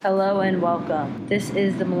Hello and welcome. This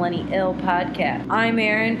is the Millenn-ILL Podcast. I'm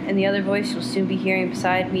Aaron, and the other voice you'll soon be hearing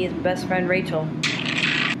beside me is my best friend Rachel.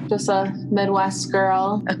 Just a Midwest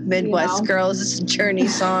girl. A Midwest girl is just a Journey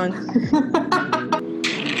song.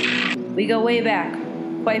 We go way back.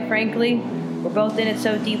 Quite frankly, we're both in it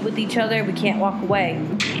so deep with each other we can't walk away.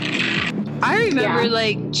 I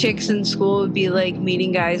remember, chicks in school would be,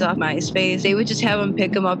 meeting guys off MySpace. They would just have them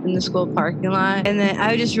pick them up in the school parking lot. And then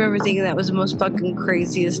I just remember thinking that was the most fucking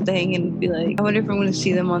craziest thing. And be like, I wonder if I'm going to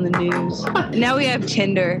see them on the news. Now we have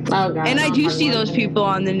Tinder. Oh, God. And I do see those people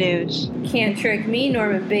on the news. Can't trick me,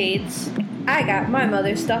 Norman Bates. I got my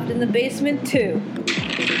mother stuffed in the basement, too.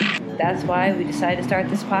 That's why we decided to start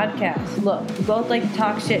this podcast. Look, we both like to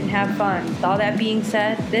talk shit and have fun. With all that being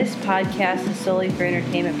said, this podcast is solely for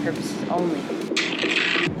entertainment purposes only.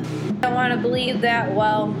 I don't want to believe that.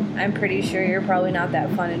 Well, I'm pretty sure you're probably not that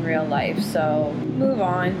fun in real life, so move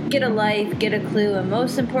on. Get a life, get a clue, and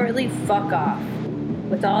most importantly, fuck off.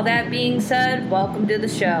 With all that being said, welcome to the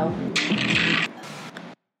show.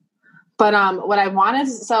 But what I wanted,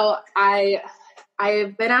 so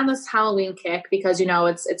I've been on this Halloween kick because,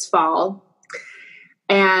 it's fall.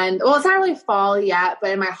 And, well, it's not really fall yet,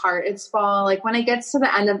 but in my heart, it's fall. Like, when it gets to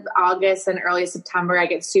the end of August and early September, I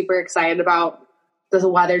get super excited about the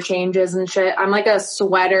weather changes and shit. I'm like a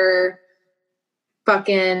sweater,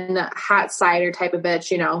 fucking hot cider type of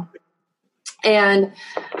bitch, And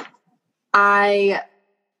I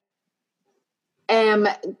am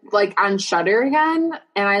on Shudder again,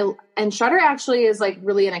 and Shudder actually is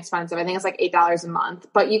really inexpensive. I think it's $8 a month,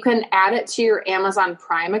 but you can add it to your Amazon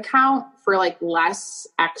Prime account for less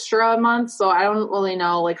extra a month. So I don't really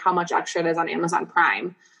know how much extra it is on Amazon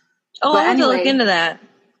Prime. Oh, I have to look into that.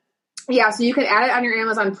 Yeah, so you can add it on your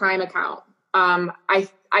Amazon Prime account. I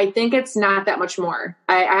think it's not that much more.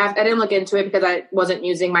 I didn't look into it because I wasn't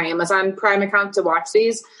using my Amazon Prime account to watch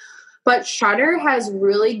these. But Shudder has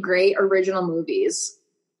really great original movies.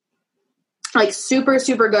 Super,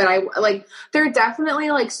 super good. They're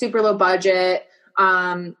definitely super low budget.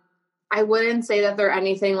 I wouldn't say that they're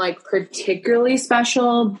anything particularly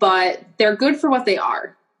special, but they're good for what they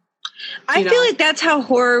are. I feel like that's how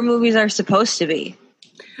horror movies are supposed to be.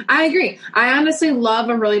 I agree. I honestly love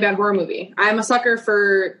a really bad horror movie. I'm a sucker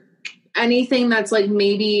for anything that's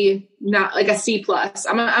maybe not a C+.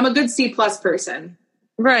 I'm a good C+ person.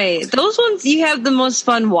 Right. Those ones you have the most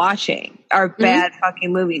fun watching are bad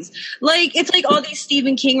fucking movies. It's all these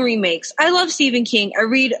Stephen King remakes. I love Stephen King. I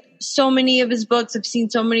read so many of his books. I've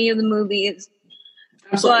seen so many of the movies.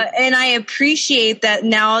 Absolutely. And I appreciate that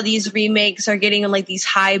now these remakes are getting these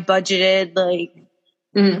high budgeted,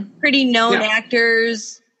 pretty known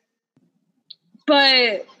actors.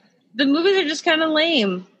 But the movies are just kind of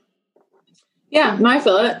lame. Yeah, no, I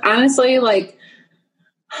feel it. Honestly,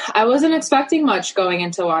 I wasn't expecting much going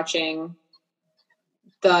into watching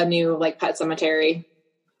the new Pet Sematary.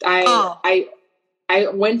 I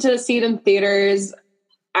went to see it in theaters.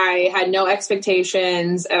 I had no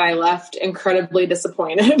expectations, and I left incredibly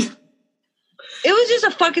disappointed. It was just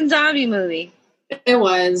a fucking zombie movie. It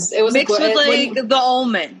was mixed with The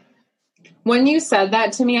Omen. When you said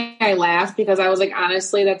that to me, I laughed because I was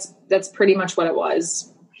honestly, that's pretty much what it was.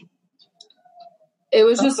 It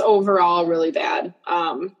was just overall really bad.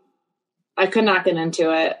 I could not get into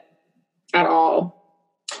it at all.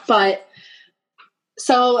 But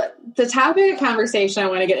so the topic of conversation I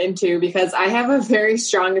want to get into, because I have a very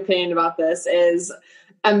strong opinion about this, is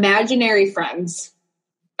imaginary friends.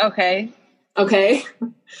 Okay.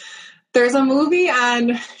 There's a movie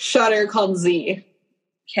on Shudder called Z.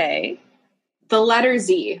 Okay. The letter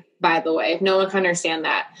Z, by the way, if no one can understand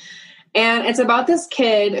that. And it's about this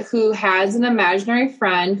kid who has an imaginary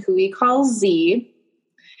friend who he calls Z.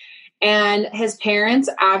 And his parents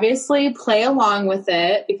obviously play along with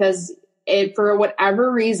it because for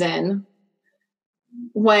whatever reason,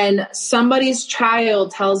 when somebody's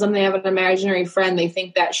child tells them they have an imaginary friend, they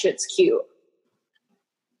think that shit's cute.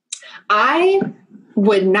 I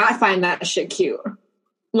would not find that shit cute.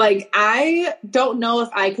 I don't know if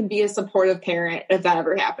I could be a supportive parent if that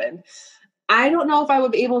ever happened. I don't know if I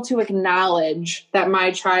would be able to acknowledge that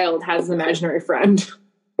my child has an imaginary friend.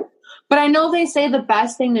 But I know they say the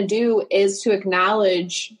best thing to do is to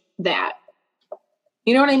acknowledge that.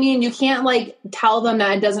 You know what I mean? You can't tell them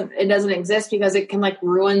that it doesn't exist because it can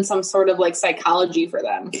ruin some sort of psychology for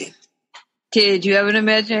them. Did you have an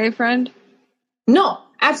imaginary friend? No,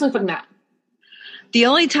 absolutely not. The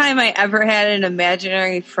only time I ever had an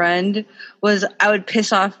imaginary friend was I would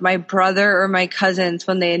piss off my brother or my cousins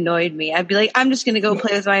when they annoyed me. I'd be like, I'm just going to go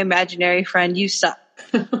play with my imaginary friend. You suck.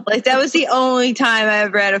 That was the only time I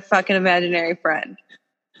ever had a fucking imaginary friend.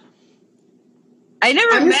 I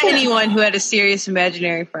never met anyone who had a serious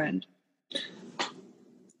imaginary friend.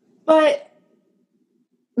 But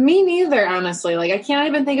me neither, honestly. Like, I can't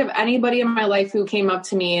even think of anybody in my life who came up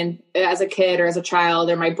to me and as a kid or as a child,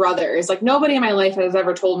 or my brothers. Like, nobody in my life has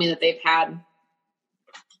ever told me that they've had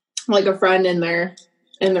like a friend in their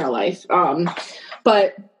life.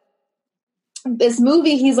 But this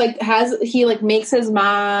movie, he makes his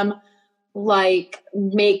mom like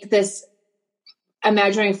make this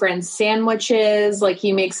imaginary friend sandwiches. Like,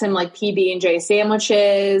 he makes him like PB&J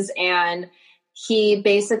sandwiches, and he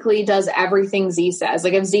basically does everything Z says.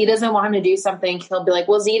 Like, if Z doesn't want him to do something, he'll be like,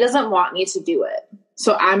 well, Z doesn't want me to do it,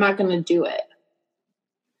 so I'm not going to do it.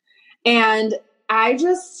 And I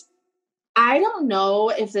don't know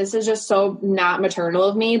if this is just so not maternal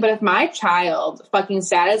of me, but if my child fucking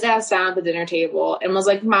sat his ass down at the dinner table and was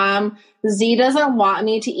like, Mom, Z doesn't want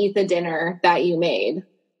me to eat the dinner that you made,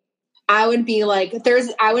 I would be like,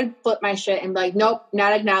 I would flip my shit and be like, nope,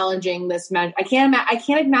 not acknowledging this. I can't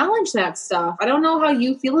acknowledge that stuff. I don't know how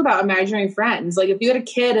you feel about imaginary friends. Like, if you had a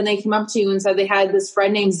kid and they came up to you and said they had this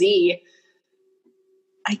friend named Z.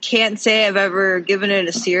 I can't say I've ever given it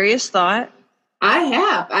a serious thought.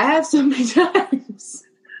 I have so many times.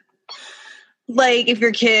 Like, if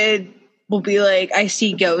your kid will be like, I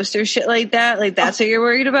see ghosts or shit like that, like, that's what you're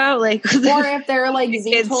worried about? Like, or if they're like,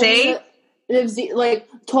 Z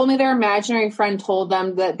told me their imaginary friend told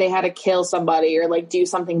them that they had to kill somebody or like do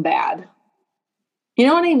something bad. You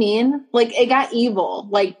know what I mean? Like, it got evil.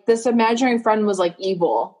 Like, this imaginary friend was like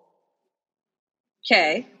evil.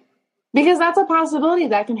 Okay. Because that's a possibility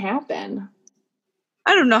that can happen.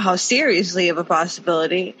 I don't know how seriously of a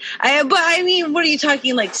possibility. But I mean, what are you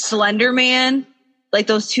talking, like Slender Man? Like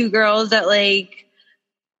those two girls that like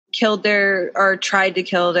tried to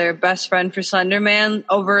kill their best friend for Slender Man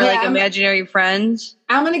over like imaginary friends?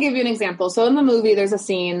 I'm going to give you an example. So in the movie, there's a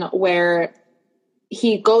scene where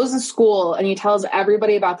he goes to school and he tells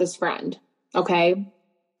everybody about this friend. Okay.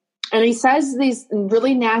 And he says these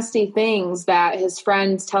really nasty things that his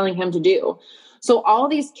friend's telling him to do. So all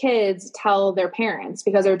these kids tell their parents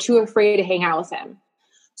because they're too afraid to hang out with him.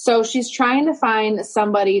 So she's trying to find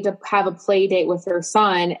somebody to have a play date with her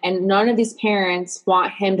son, and none of these parents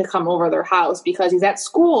want him to come over their house because he's at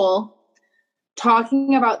school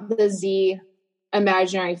talking about the Z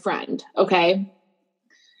imaginary friend, okay?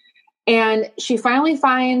 And she finally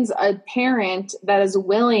finds a parent that is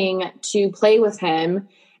willing to play with him.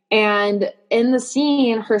 And in the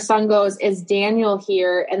scene, her son goes, is Daniel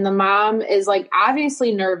here? And the mom is like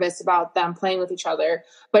obviously nervous about them playing with each other.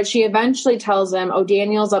 But she eventually tells him, oh,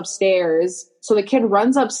 Daniel's upstairs. So the kid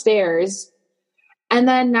runs upstairs. And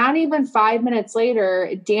then not even 5 minutes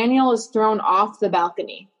later, Daniel is thrown off the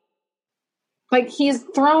balcony. Like, he's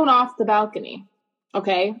thrown off the balcony.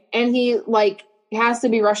 Okay. And he like has to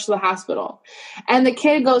be rushed to the hospital. And the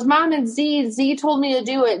kid goes, Mom, it's Z. Z told me to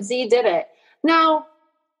do it. Z did it. Now,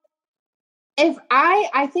 if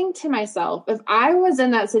I think to myself, if I was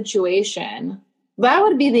in that situation, that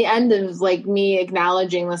would be the end of like me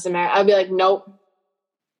acknowledging this. I'd be like, nope.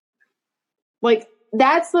 Like,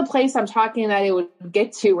 that's the place I'm talking that it would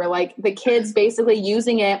get to, where like the kid's basically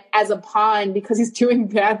using it as a pawn because he's doing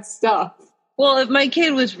bad stuff. Well, if my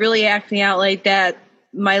kid was really acting out like that,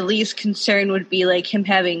 my least concern would be like him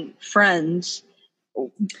having friends.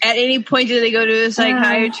 At any point, do they go to a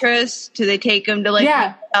psychiatrist? Do they take him to like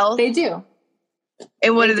health? They do.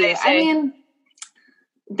 And what do they say? I mean,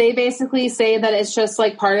 they basically say that it's just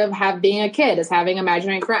like part of being a kid is having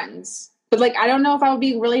imaginary friends. But like, I don't know if I would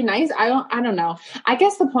be really nice. I don't know. I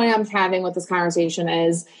guess the point I'm having with this conversation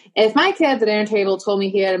is, if my kid at the dinner table told me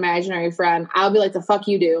he had an imaginary friend, I would be like, the fuck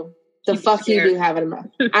you do. The fuck you do have it.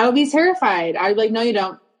 I would be terrified. I would be like, no, you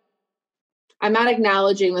don't. I'm not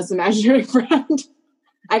acknowledging this imaginary friend.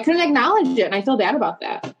 I couldn't acknowledge it, and I feel bad about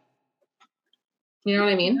that. You know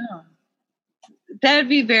what I mean? Yeah. That'd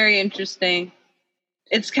be very interesting.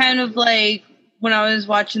 It's kind of like when I was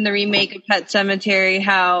watching the remake of Pet Sematary,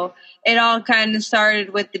 how it all kind of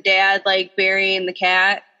started with the dad like burying the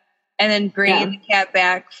cat and then bringing the cat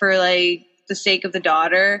back for like the sake of the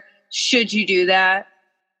daughter. Should you do that?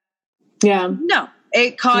 Yeah. No.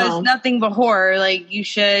 It caused nothing but horror. Like, you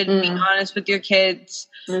should be honest with your kids.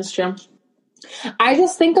 That's true. I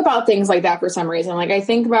just think about things like that for some reason. Like, I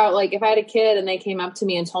think about, like, if I had a kid and they came up to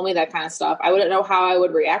me and told me that kind of stuff, I wouldn't know how I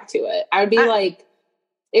would react to it. I would be like,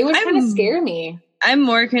 it would kind of scare me. I'm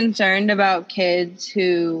more concerned about kids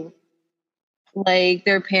who, like,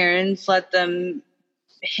 their parents let them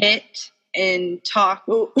hit and talk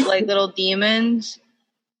like little demons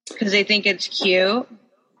because they think it's cute.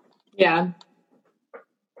 Yeah.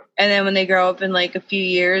 And then when they grow up in, like, a few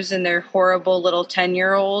years and they're horrible little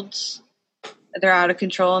 10-year-olds. they're out of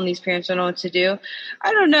control and these parents don't know what to do.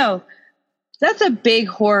 I don't know. That's a big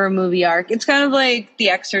horror movie arc. It's kind of like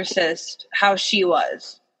The Exorcist, how she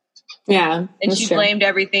was. Yeah. And she blamed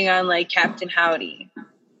everything on, like, Captain Howdy.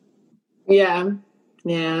 Yeah.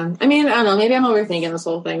 Yeah. I mean, I don't know. Maybe I'm overthinking this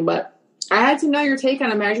whole thing, but I had to know your take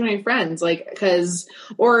on Imaginary Friends. Like,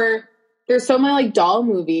 or there's so many, like, doll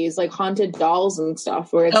movies, like haunted dolls and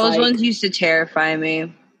stuff where it's those ones used to terrify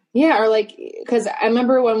me. Yeah. Or like, because I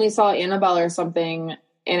remember when we saw Annabelle or something,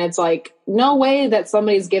 and it's like, no way that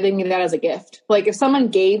somebody's giving me that as a gift. Like, if someone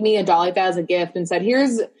gave me a doll like that as a gift and said,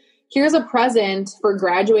 here's a present for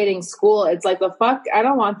graduating school, it's like, the fuck? I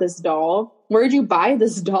don't want this doll. Where'd you buy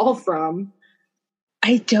this doll from?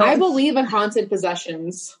 I believe in haunted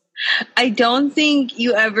possessions. I don't think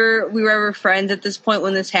we were ever friends at this point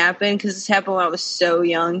when this happened, because this happened when I was so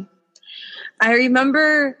young. I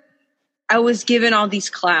remember I was given all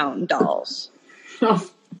these clown dolls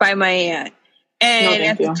by my aunt. And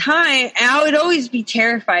at the time, I would always be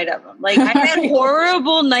terrified of them. Like, I had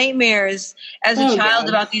horrible nightmares as a child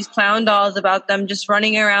about these clown dolls, about them just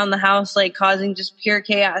running around the house, like, causing just pure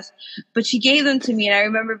chaos. But she gave them to me, and I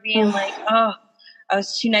remember being like, oh, I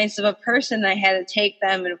was too nice of a person. I had to take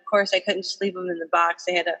them, and of course I couldn't sleep them in the box.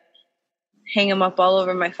 I had to hang them up all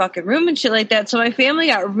over my fucking room and shit like that. So my family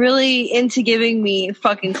got really into giving me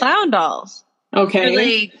fucking clown dolls. Okay. For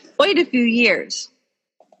like quite a few years.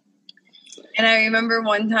 And I remember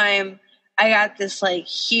one time I got this like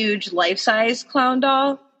huge life-size clown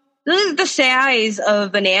doll. The size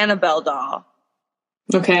of an Annabelle doll.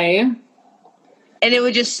 Okay. And it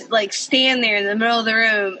would just like stand there in the middle of the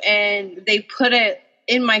room, and they put it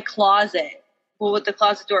in my closet. Well, with the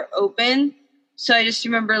closet door open. So I just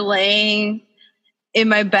remember laying in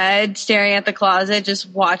my bed, staring at the closet, just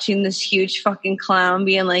watching this huge fucking clown,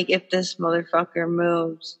 being like, if this motherfucker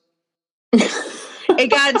moves. It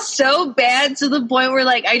got so bad to the point where,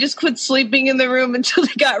 like, I just quit sleeping in the room until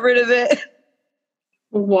they got rid of it.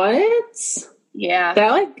 What? Yeah.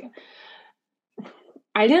 That, like,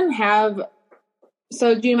 I didn't have...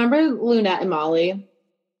 So, do you remember Lunette and Molly?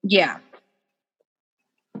 Yeah.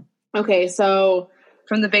 Okay, so...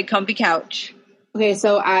 From the big comfy couch. Okay,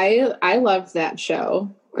 so I loved that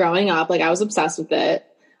show growing up. Like, I was obsessed with it.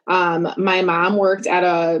 My mom worked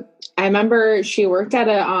at I remember she worked at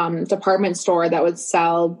a department store that would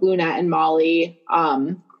sell Lunette and Molly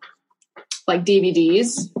like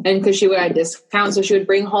DVDs, and because she would have discounts, so she would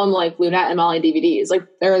bring home like Lunette and Molly DVDs, like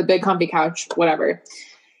they're the big comfy couch, whatever.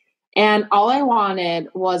 And all I wanted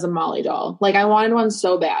was a Molly doll. Like, I wanted one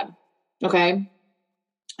so bad. Okay,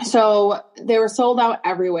 so they were sold out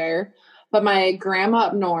everywhere, but my grandma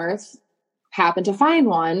up north happened to find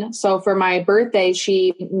one. So for my birthday,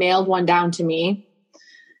 she mailed one down to me.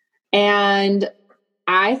 And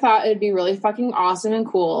I thought it'd be really fucking awesome and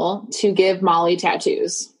cool to give Molly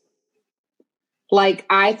tattoos. Like,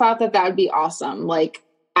 I thought that would be awesome. Like,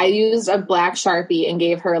 I used a black Sharpie and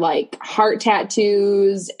gave her like heart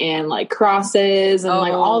tattoos and like crosses and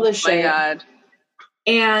like all this shit. God.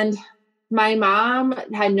 And my mom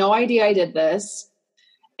had no idea I did this.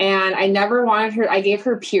 And I never wanted her, I gave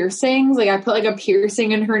her piercings. Like, I put like a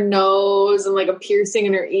piercing in her nose and like a piercing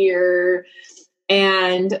in her ear.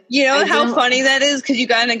 And you know how funny that is? Because you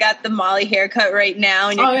kind of got the Molly haircut right now,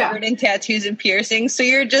 and you're covered in tattoos and piercings. So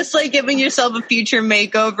you're just like giving yourself a future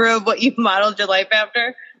makeover of what you modeled your life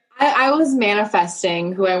after. I was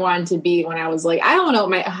manifesting who I wanted to be when I was like, I don't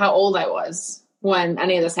know how old I was when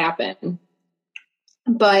any of this happened.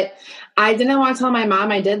 But I didn't want to tell my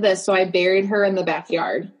mom I did this, so I buried her in the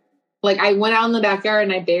backyard. Like, I went out in the backyard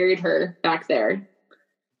and I buried her back there.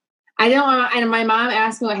 I didn't want, and my mom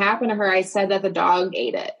asked me what happened to her. I said that the dog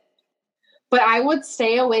ate it. But I would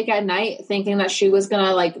stay awake at night thinking that she was going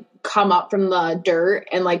to like come up from the dirt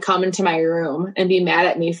and like come into my room and be mad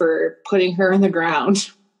at me for putting her in the ground.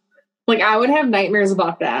 Like, I would have nightmares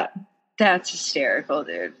about that. That's hysterical,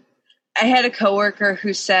 dude. I had a coworker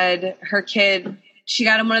who said her kid, she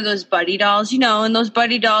got him one of those buddy dolls, you know, and those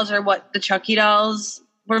buddy dolls are what the Chucky dolls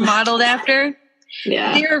were modeled after.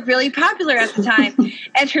 Yeah. They were really popular at the time.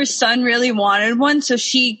 And her son really wanted one, so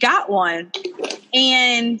she got one.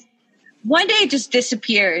 And one day it just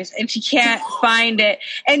disappears and she can't find it.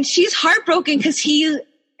 And she's heartbroken because he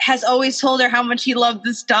has always told her how much he loved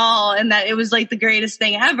this doll and that it was like the greatest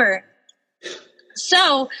thing ever.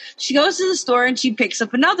 So she goes to the store and she picks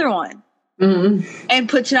up another one and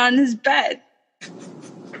puts it on his bed. And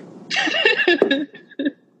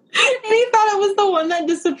he thought it was the one that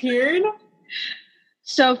disappeared?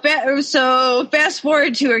 So fast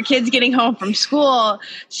forward to her kids getting home from school.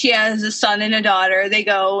 She has a son and a daughter. They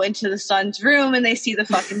go into the son's room and they see the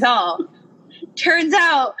fucking doll. Turns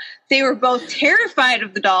out they were both terrified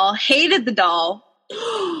of the doll, hated the doll.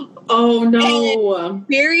 Oh no.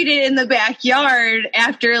 Buried it in the backyard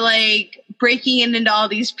after like breaking it into all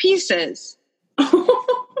these pieces.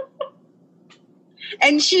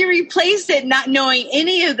 And she replaced it not knowing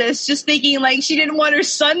any of this, just thinking like she didn't want her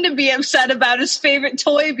son to be upset about his favorite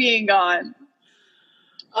toy being gone.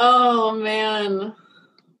 Oh man.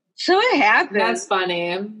 So it happened. That's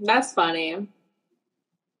funny.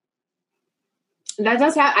 That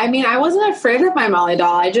does happen. I mean, I wasn't afraid of my Molly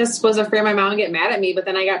doll. I just was afraid my mom would get mad at me, but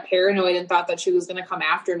then I got paranoid and thought that she was going to come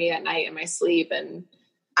after me at night in my sleep. And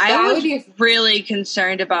I was really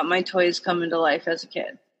concerned about my toys coming to life as a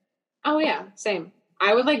kid. Oh yeah, same.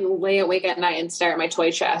 I would like lay awake at night and stare at my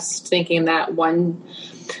toy chest thinking that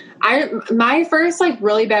my first like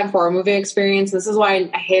really bad horror movie experience, this is why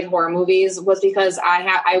I hate horror movies, was because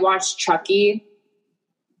I watched Chucky,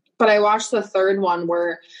 but I watched the third one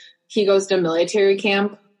where he goes to military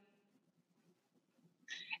camp.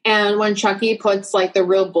 And when Chucky puts like the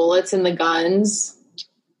real bullets in the guns,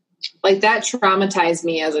 like that traumatized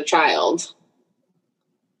me as a child.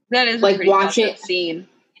 That is like watching it scene.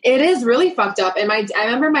 It is really fucked up. And I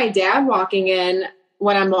remember my dad walking in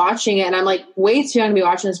when I'm watching it and I'm like way too young to be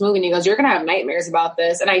watching this movie. And he goes, "You're going to have nightmares about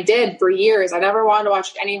this." And I did for years. I never wanted to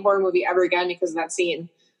watch any horror movie ever again because of that scene.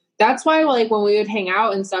 That's why, like, when we would hang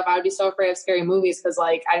out and stuff, I would be so afraid of scary movies because,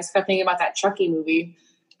 like, I just kept thinking about that Chucky movie.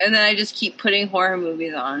 And then I just keep putting horror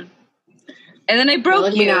movies on. And then I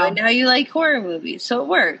broke you, and now you like horror movies, so it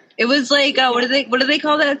worked. It was like, what do they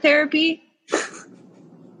call that therapy?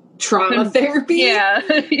 Trauma therapy? Yeah,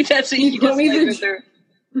 that's what you put me through.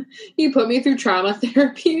 You put me through trauma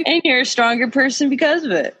therapy, and you're a stronger person because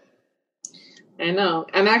of it. I know.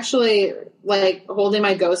 I'm actually like holding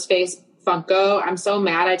my Ghostface Funko. I'm so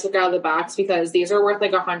mad I took it out of the box because these are worth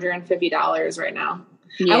like $150 right now.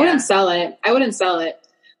 Yeah. I wouldn't sell it,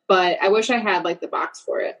 but I wish I had like the box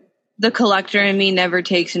for it. The collector in me never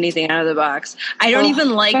takes anything out of the box. I don't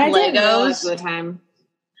even like Legos. The time.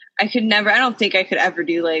 I don't think I could ever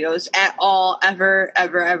do Legos at all,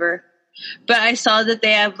 ever. But I saw that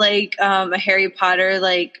they have like a Harry Potter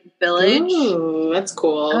like village. Ooh, that's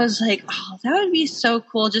cool. I was like, oh, that would be so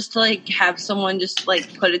cool just to like have someone just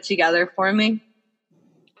like put it together for me.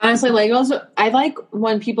 Honestly, Legos, I like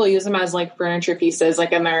when people use them as like furniture pieces,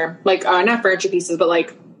 like in their like not furniture pieces, but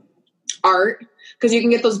like art, because you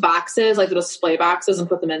can get those boxes, like little display boxes, and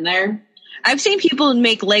put them in there. I've seen people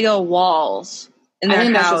make Lego walls in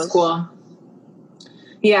their house. That's just cool.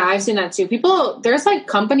 Yeah, I've seen that too. There's like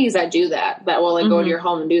companies that do that will like go to your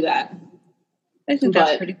home and do that. I think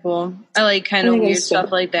that's pretty cool. I like kind of weird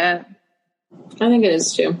stuff like that. I think it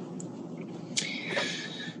is too.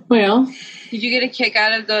 Well, did you get a kick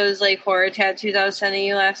out of those like horror tattoos I was sending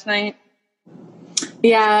you last night?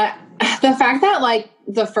 Yeah, the fact that like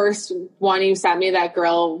the first one you sent me, that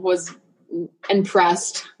girl was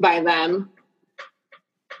impressed by them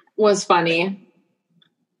was funny.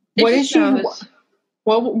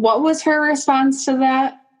 What was her response to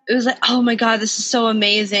that? It was like, oh my God, this is so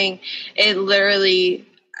amazing. It literally,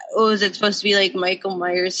 was it supposed to be like Michael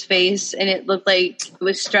Myers' face? And it looked like it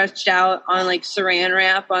was stretched out on like saran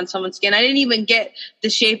wrap on someone's skin. I didn't even get the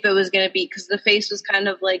shape it was going to be because the face was kind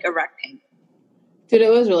of like a rectangle. Dude, it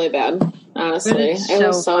was really bad, honestly. It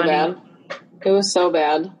was so bad. It was so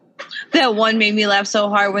bad. That one made me laugh so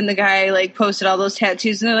hard when the guy like posted all those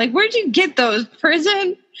tattoos and they're like, "Where'd you get those?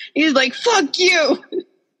 Prison?" He's like, "Fuck you."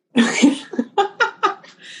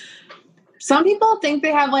 Some people think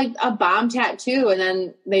they have like a bomb tattoo and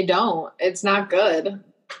then they don't. It's not good.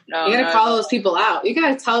 No, you gotta call those people out. You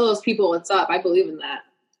gotta tell those people what's up. I believe in that.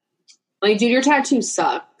 Like, dude, your tattoo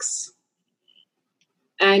sucks.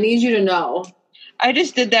 And I need you to know. I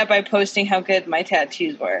just did that by posting how good my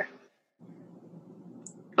tattoos were.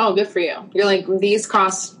 Oh, good for you. You're like, these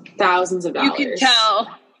cost thousands of dollars. You can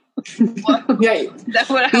tell. Yeah.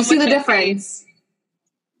 Do you see the difference?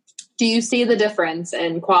 Do you see the difference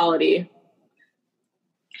in quality?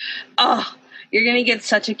 Oh, you're going to get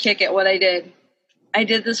such a kick at what I did. I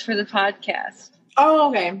did this for the podcast. Oh,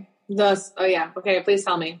 okay. Oh, yeah. Okay, please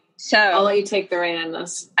tell me. So I'll let you take the rein on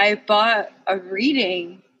this. I bought a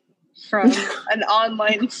reading from an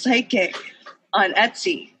online psychic on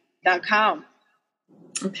Etsy.com.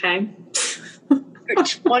 Okay. For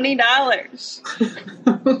 $20.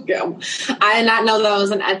 Okay. I did not know that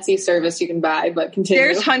was an Etsy service you can buy, but continue.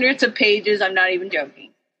 There's hundreds of pages. I'm not even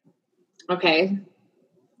joking. Okay.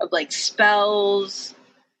 Of like spells,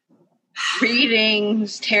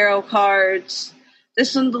 readings, tarot cards.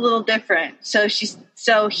 This one's a little different. So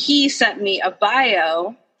he sent me a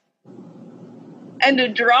bio and a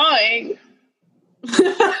drawing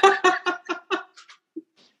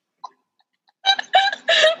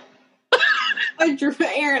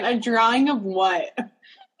Aaron, a drawing of what?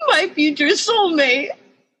 My future soulmate.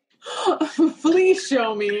 Please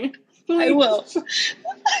show me. Please. I will.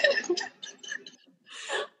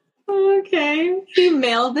 Okay. He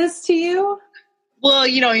mailed this to you? Well,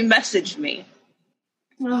 he messaged me.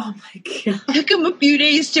 Oh my God. It took him a few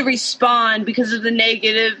days to respond because of the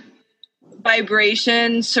negative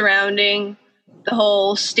vibration surrounding the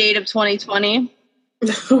whole state of 2020.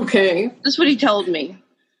 Okay. That's what he told me.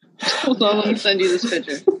 Hold on, let me send you this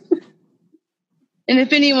picture. And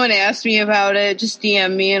if anyone asks me about it, just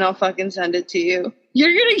DM me and I'll fucking send it to you.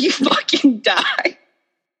 You're gonna fucking die.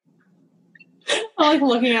 I like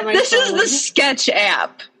looking at my This phone. is the Sketch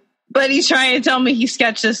app, but he's trying to tell me he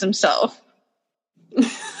sketched this himself.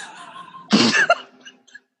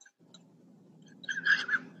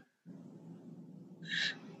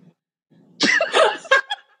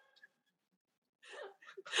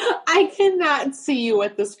 I cannot see you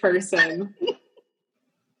with this person.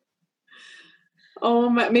 Oh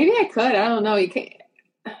my, maybe I could. I don't know. You can't.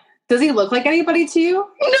 Does he look like anybody to you?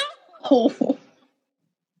 No.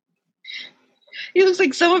 He looks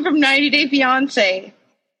like someone from 90 Day Fiancé.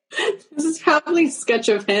 This is probably a sketch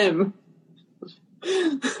of him.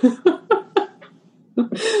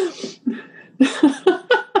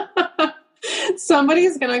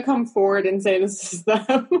 Somebody's gonna come forward and say this is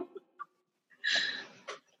them.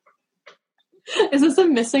 Is this a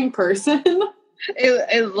missing person?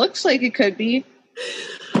 It looks like it could be.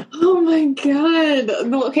 Oh my God.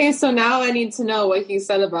 Okay, so now I need to know what he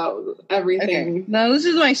said about everything. Okay. Now, this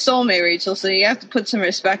is my soulmate, Rachel, so you have to put some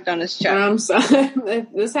respect on his chest. I'm sorry.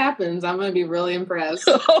 If this happens, I'm going to be really impressed.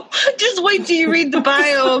 Just wait till you read the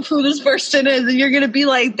bio of who this person is, and you're going to be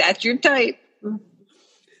like, that's your type.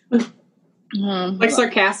 Like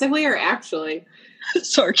sarcastically or actually?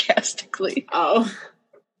 Sarcastically. Oh.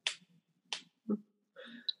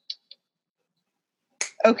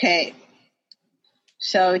 Okay.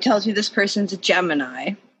 So it tells you this person's a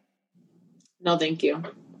Gemini. No, thank you.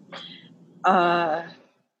 I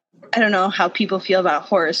don't know how people feel about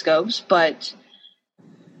horoscopes, but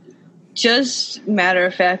just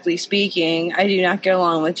matter-of-factly speaking, I do not get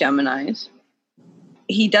along with Geminis.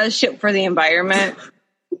 He does shit for the environment.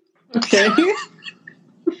 Okay.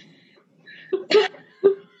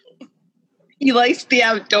 He likes the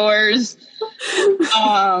outdoors.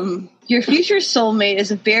 Your future soulmate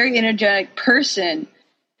is a very energetic person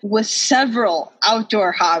with several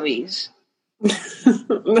outdoor hobbies.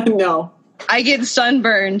 No. I get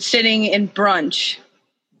sunburned sitting in brunch.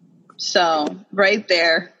 So, right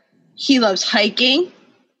there. He loves hiking,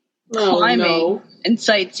 climbing, and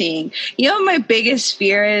sightseeing. You know what my biggest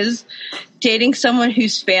fear is? Dating someone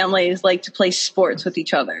whose families like to play sports with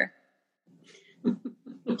each other.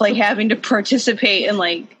 Like having to participate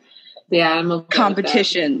in I'm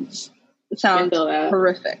competitions. It sounds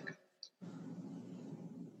horrific.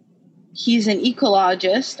 He's an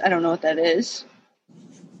ecologist. I don't know what that is.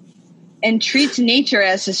 And treats nature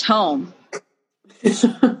as his home.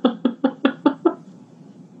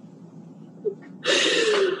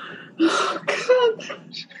 Oh, God.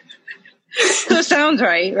 So sounds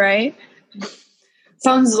right?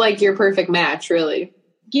 Sounds like your perfect match, really.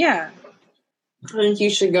 Yeah. I think you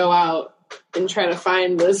should go out and try to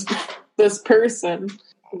find this person.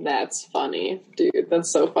 That's funny, dude. That's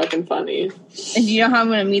so fucking funny. And do you know how I'm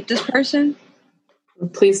going to meet this person?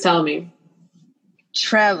 Please tell me.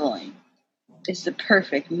 Traveling is the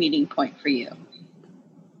perfect meeting point for you.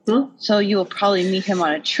 Huh? So you will probably meet him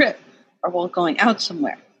on a trip or while going out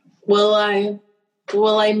somewhere. Will I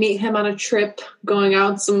meet him on a trip going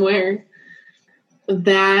out somewhere?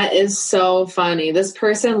 That is so funny. This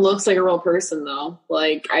person looks like a real person, though.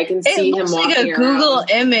 Like, I can see him walking around. It looks like a Google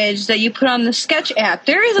image that you put on the Sketch app.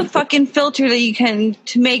 There is a fucking filter that you can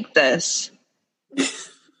to make this.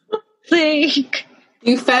 Like,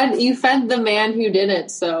 you fed the man who did it,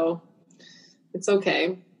 so it's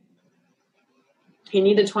okay. He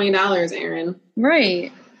needed $20, Aaron.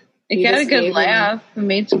 Right. It got a good laugh. It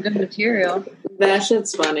made some good material. That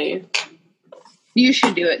shit's funny. You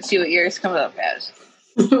should do it. See what yours comes up as.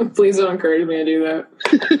 Please don't encourage me to do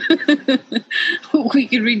that. We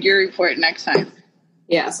could read your report next time.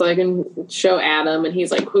 Yeah, so I can show Adam, and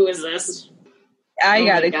he's like, "Who is this?" I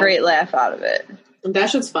got a great laugh out of it. That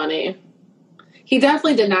shit's funny. He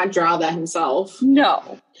definitely did not draw that himself.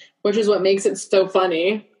 No. Which is what makes it so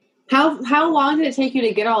funny. How long did it take you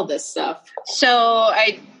to get all this stuff? So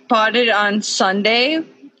I bought it on Sunday.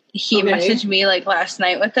 He messaged me last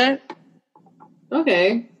night with it.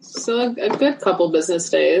 Okay. So a good couple business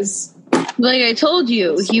days. Like I told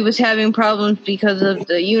you, he was having problems because of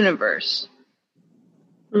the universe.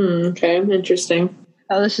 Okay, interesting.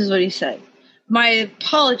 Oh, this is what he said. My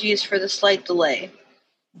apologies for the slight delay.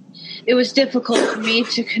 It was difficult for me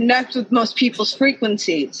to connect with most people's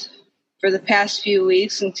frequencies for the past few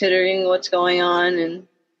weeks, considering what's going on in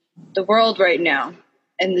the world right now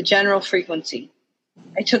and the general frequency.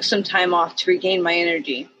 I took some time off to regain my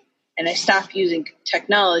energy, and I stopped using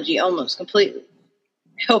technology almost completely.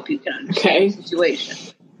 I hope you can understand the situation.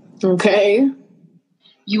 Okay.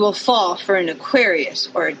 You will fall for an Aquarius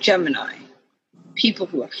or a Gemini. People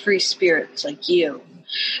who are free spirits like you.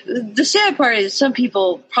 The sad part is some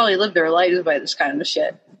people probably live their lives by this kind of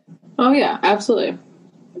shit. Oh, yeah, absolutely.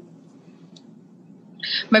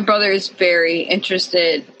 My brother is very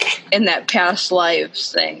interested in that past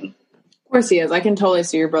lives thing. Of course he is. I can totally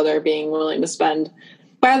see your brother being willing to spend.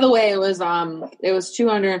 By the way, it was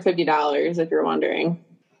 $250, if you're wondering.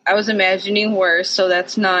 I was imagining worse, so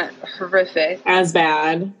that's not horrific. As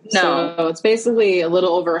bad. No. So it's basically a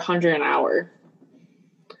little over $100 an hour.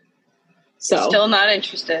 So still not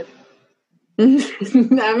interested.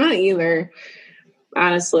 I'm not either,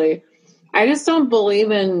 honestly. I just don't believe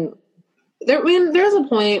in there's a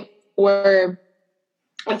point where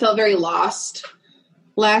I felt very lost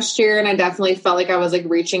last year, and I definitely felt like I was like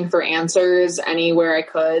reaching for answers anywhere I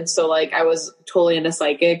could. So like I was totally into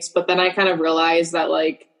psychics, but then I kind of realized that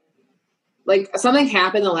like something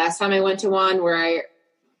happened the last time I went to one where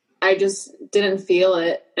I just didn't feel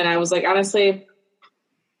it, and I was like, honestly,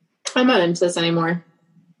 I'm not into this anymore.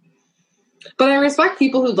 But I respect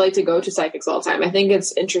people who'd like to go to psychics all the time. I think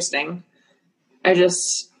it's interesting. And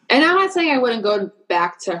I'm not saying I wouldn't go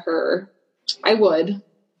back to her. I would.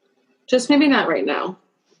 Just maybe not right now.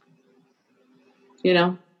 You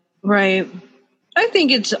know? Right. I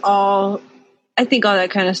think all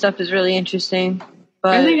that kind of stuff is really interesting.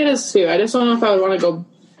 But I think it is too. I just don't know if I would want to go.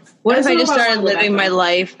 What if I just started living my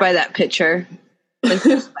life by that picture?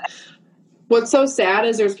 What's so sad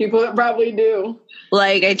is there's people that probably do.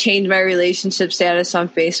 Like, I changed my relationship status on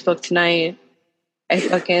Facebook tonight. I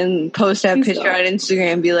fucking post that picture on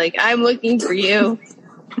Instagram and be like, I'm looking for you.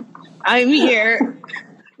 I'm here.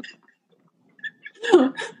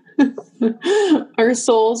 Our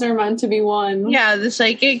souls are meant to be one. Yeah, the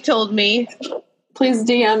psychic told me. Please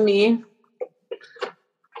DM me.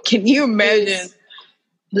 Can you imagine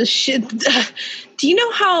the shit? Do you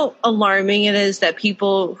know how alarming it is that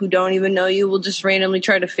people who don't even know you will just randomly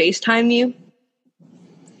try to FaceTime you?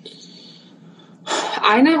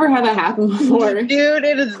 I never had that happen before. Dude,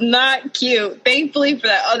 it is not cute. Thankfully for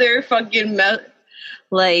that other fucking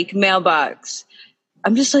mailbox.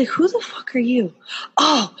 I'm just like, who the fuck are you?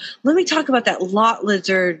 Oh, let me talk about that lot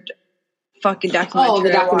lizard fucking documentary. Oh,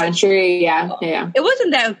 the documentary. Yeah. It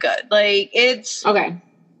wasn't that good. Like, it's... Okay.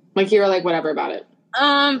 Like, you were like, whatever about it.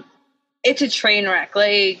 It's a train wreck.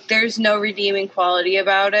 Like, there's no redeeming quality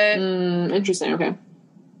about it. Interesting. Okay.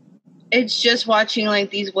 It's just watching,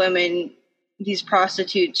 like, these women, these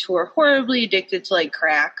prostitutes who are horribly addicted to, like,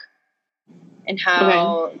 crack. And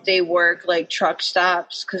how they work, like, truck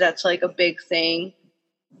stops. Because that's, like, a big thing.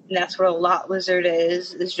 And that's what a lot lizard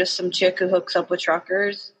is just some chick who hooks up with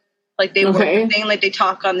truckers. Like, they work the thing. Like, they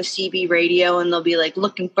talk on the CB radio. And they'll be like,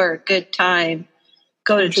 looking for a good time.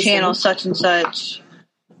 Go to channel such and such.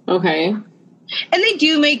 Okay. And they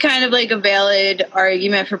do make kind of like a valid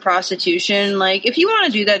argument for prostitution. Like, if you want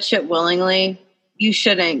to do that shit willingly, you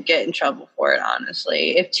shouldn't get in trouble for it,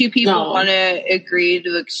 honestly. If two people want to agree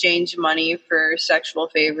to exchange money for sexual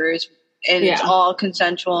favors and it's all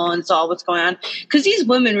consensual and it's all what's going on. Because these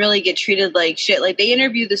women really get treated like shit. Like, they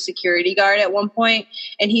interviewed the security guard at one point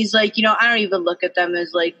and he's like, I don't even look at them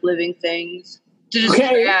as like living things. They're just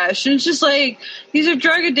trash. And it's just like, these are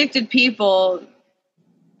drug addicted people.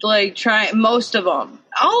 Like, most of them,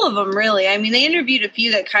 all of them, really. I mean, they interviewed a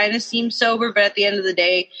few that kind of seemed sober, but at the end of the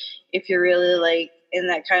day, if you're really like in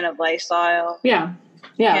that kind of lifestyle,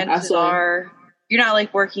 absolutely, you're not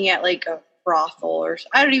like working at like a brothel or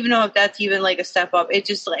I don't even know if that's even like a step up.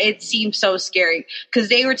 It seems so scary because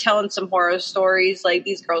they were telling some horror stories. Like,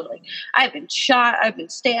 these girls were like, I've been shot, I've been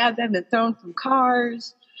stabbed, I've been thrown from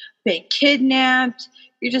cars, been kidnapped.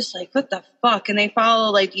 You're just like, what the fuck? And they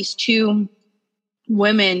follow like these two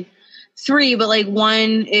women, three, but like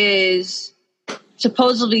one is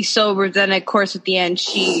supposedly sober. Then of course at the end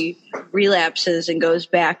she relapses and goes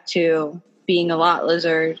back to being a lot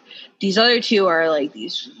lizard. These other two are like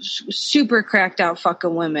these super cracked out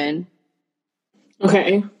fucking women.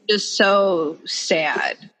 Okay. Just so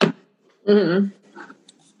sad. Mm-hmm.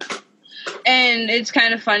 And it's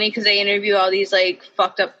kind of funny because they interview all these like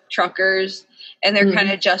fucked up truckers and they're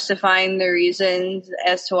kind of justifying the reasons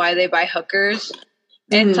as to why they buy hookers.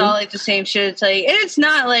 And it's all like the same shit. It's like, and it's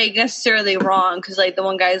not like necessarily wrong because like the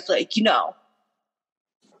one guy's like,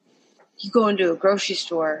 You go into a grocery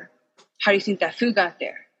store. How do you think that food got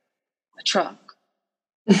there? A truck.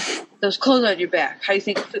 Those clothes on your back. How do you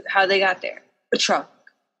think how they got there? A truck.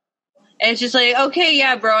 And it's just like, okay,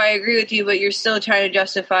 yeah, bro, I agree with you, but you're still trying to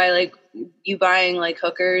justify, like, you buying, like,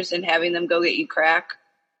 hookers and having them go get you crack.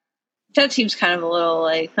 That seems kind of a little,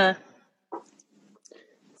 like, huh.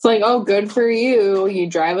 It's like, oh, good for you. You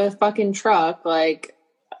drive a fucking truck. Like,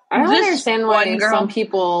 I don't understand why some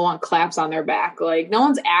people want claps on their back. Like, no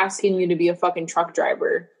one's asking you to be a fucking truck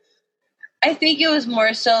driver. I think it was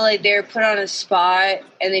more so, like, they were put on a spot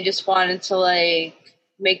and they just wanted to, like,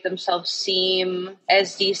 make themselves seem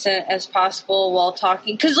as decent as possible while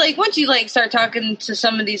talking. Because, like, once you, like, start talking to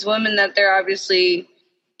some of these women that they're obviously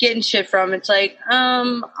getting shit from, it's like,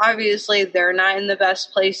 obviously they're not in the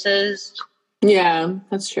best places. Yeah,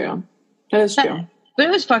 that's true. That is true. But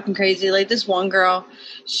it was fucking crazy. Like, this one girl,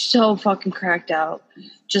 so fucking cracked out.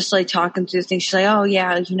 Just, like, talking through things. She's like, oh,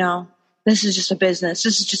 yeah, you know, this is just a business.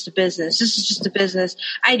 This is just a business. This is just a business.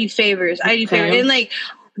 I do favors. And, like,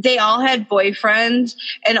 they all had boyfriends,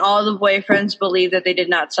 and all the boyfriends believed that they did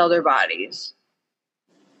not sell their bodies.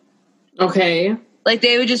 Okay. Like,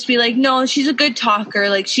 they would just be like, no, she's a good talker.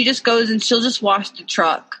 Like, she just goes and she'll just wash the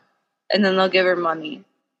truck, and then they'll give her money.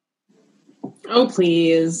 Oh,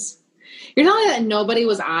 please. You're telling me that nobody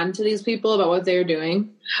was on to these people about what they were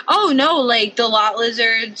doing? Oh, no, like, the lot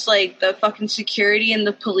lizards, like, the fucking security and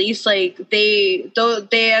the police, like,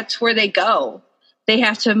 that's where they go. They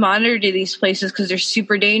have to monitor these places because they're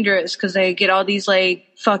super dangerous because they get all these, like,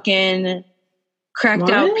 fucking cracked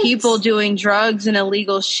out people doing drugs and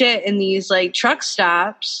illegal shit in these, like, truck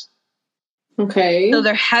stops. Okay. So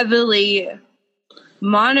they're heavily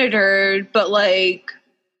monitored, but, like,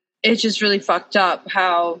 it's just really fucked up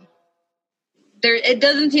how it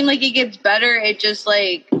doesn't seem like it gets better. It just,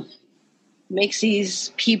 like, makes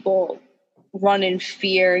these people run in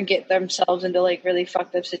fear and get themselves into, like, really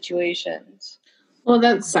fucked up situations. Well,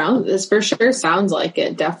 this for sure sounds like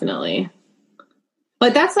it, definitely.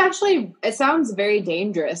 But that's actually, it sounds very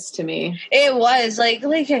dangerous to me. It was, like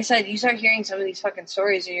I said, you start hearing some of these fucking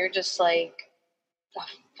stories and you're just like, the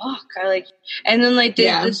fuck? And then, like,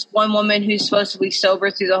 this one woman who's supposed to be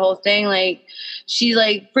sober through the whole thing, like, she,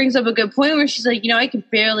 like, brings up a good point where she's like, you know, I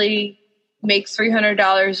could barely make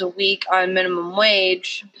 $300 a week on minimum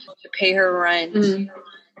wage to pay her rent. Mm-hmm.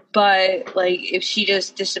 But, like, if she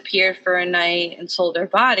just disappeared for a night and sold her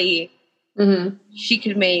body, mm-hmm. she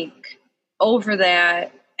could make over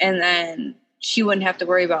that, and then she wouldn't have to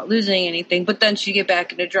worry about losing anything. But then she'd get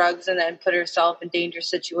back into drugs and then put herself in dangerous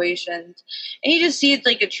situations. And you just see it's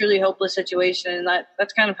like a truly hopeless situation, and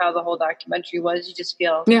that's kind of how the whole documentary was. You just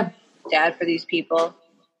feel sad for these people.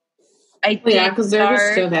 Because they're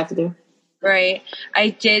just so bad to do. Right. I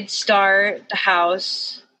did start the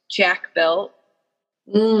house Jack built.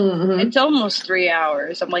 Mm-hmm. It's almost 3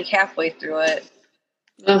 hours. I'm, like, halfway through it.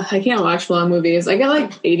 I can't watch long movies. I get,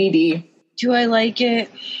 like, ADD. Do I like it?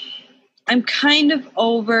 I'm kind of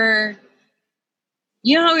over...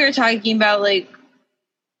 You know how we were talking about, like,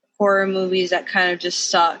 horror movies that kind of just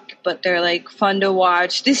suck, but they're, like, fun to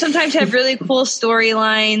watch. They sometimes have really cool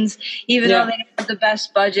storylines, even though they don't have the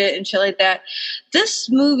best budget and shit like that. This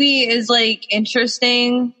movie is, like,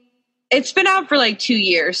 interesting. It's been out for, like, 2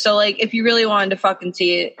 years, so, like, if you really wanted to fucking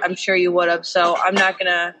see it, I'm sure you would have, so I'm not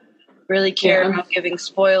gonna really care about giving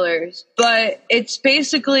spoilers. But it's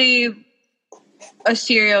basically a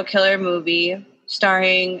serial killer movie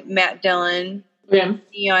starring Matt Dillon. Yeah.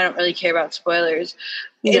 You know, I don't really care about spoilers.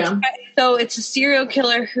 Yeah. So it's a serial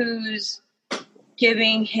killer who's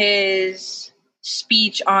giving his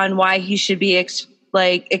speech on why he should be,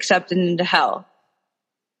 accepted into hell.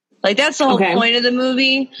 Like, that's the whole point of the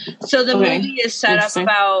movie. So the movie is set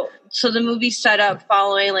up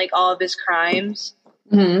following, like, all of his crimes.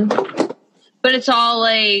 Mm-hmm. But it's all,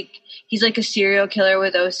 like, he's, like, a serial killer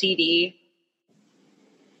with OCD.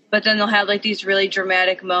 But then they'll have, like, these really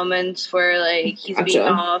dramatic moments where, like, he's being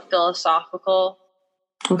all philosophical.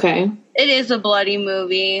 Okay. It is a bloody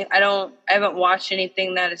movie. I haven't watched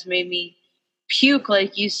anything that has made me puke,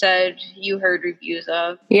 like you said you heard reviews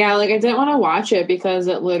of. Yeah, like, I didn't want to watch it because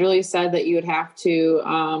it literally said that you would have to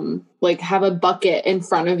have a bucket in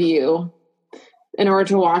front of you in order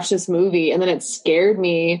to watch this movie, and then it scared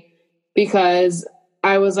me because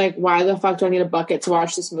I was like, why the fuck do I need a bucket to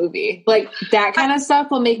watch this movie? Like, that kind of stuff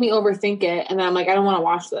will make me overthink it, and then I'm like, I don't want to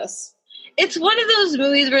watch this. It's one of those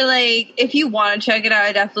movies where, like, if you want to check it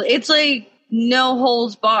out, it's like no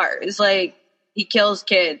holds bars. Like, he kills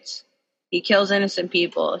kids. He kills innocent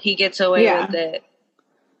people. He gets away with it.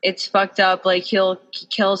 it's fucked up. Like he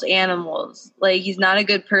kills animals. Like he's not a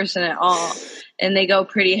good person at all. And they go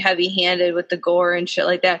pretty heavy-handed with the gore and shit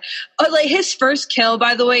like that. Oh, like his first kill,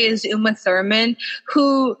 by the way, is Uma Thurman,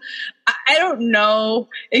 who I don't know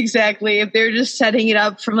exactly if they're just setting it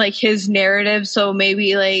up from like his narrative. So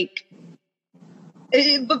maybe like,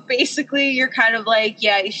 but basically you're kind of like,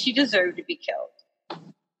 yeah, she deserved to be killed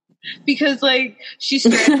because like she's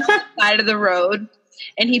stranded on the side of the road.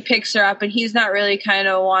 And he picks her up, and he's not really kind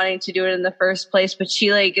of wanting to do it in the first place, but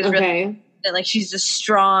she like is really like she's a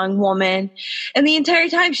strong woman, and the entire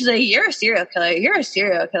time she's like, "You're a serial killer. You're a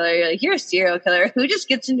serial killer. You're like, you're a serial killer. Who just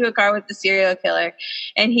gets into a car with the serial killer?"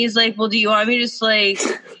 And he's like, "Well, do you want me to just like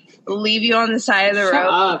leave you on the side of the road?"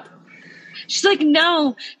 Up. She's like,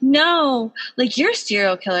 no, like you're a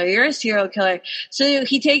serial killer. You're a serial killer. So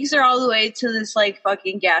he takes her all the way to this like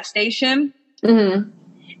fucking gas station. Mm-hmm.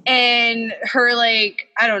 And her, like,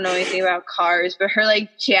 I don't know anything about cars, but her,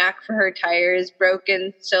 like, jack for her tire is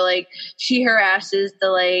broken. So, like, she harasses the,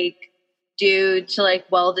 like, dude to,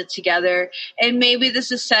 like, weld it together. And maybe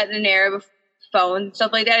this is set in an era of phones and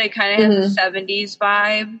stuff like that. It kind of has a 70s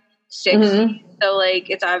vibe, 60s. Mm-hmm. So, like,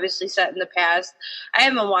 it's obviously set in the past. I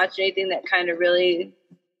haven't watched anything that kind of really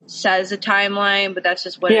says a timeline, but that's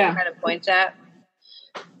just what it kind of points at.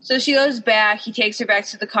 So she goes back. He takes her back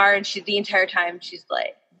to the car, and the entire time she's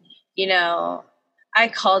like, you know, I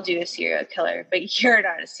called you a serial killer, but you're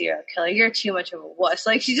not a serial killer. You're too much of a wuss.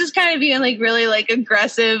 Like, she's just kind of being, like, really, like,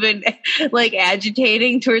 aggressive and, like,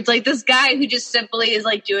 agitating towards, like, this guy who just simply is,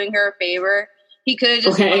 like, doing her a favor. He could have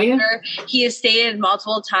just loved her. He has stated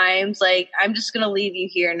multiple times, like, I'm just going to leave you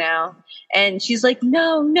here now. And she's like,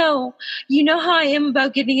 no. You know how I am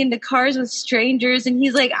about getting into cars with strangers? And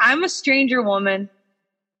he's like, I'm a stranger woman.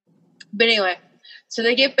 But anyway, so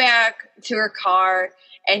they get back to her car.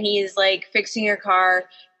 And he's, like, fixing her car,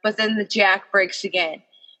 but then the jack breaks again.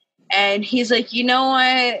 And he's like, you know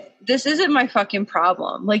what? This isn't my fucking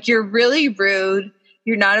problem. Like, you're really rude.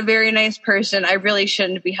 You're not a very nice person. I really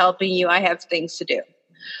shouldn't be helping you. I have things to do.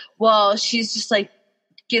 Well, she's just, like,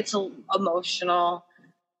 gets emotional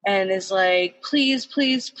and is like, please,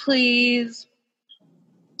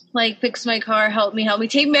 like, fix my car. Help me.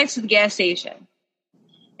 Take me back to the gas station.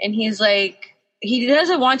 And he's like, he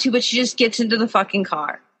doesn't want to, but she just gets into the fucking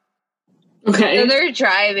car. Okay. So they're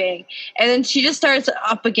driving. And then she just starts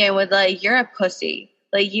up again with, like, you're a pussy.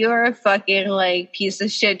 Like, you're a fucking, like, piece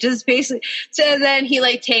of shit. Just basically. So then he,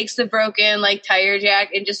 like, takes the broken, like, tire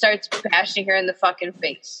jack and just starts bashing her in the fucking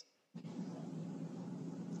face.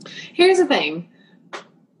 Here's the thing.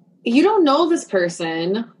 You don't know this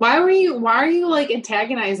person. Why are you, like,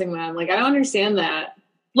 antagonizing them? Like, I don't understand that.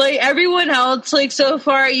 Like, everyone else, like, so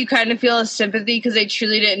far, you kind of feel a sympathy because they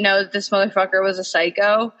truly didn't know that this motherfucker was a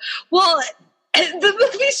psycho. Well, the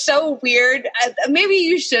movie's so weird. Maybe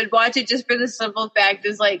you should watch it just for the simple fact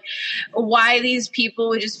is, like, why these people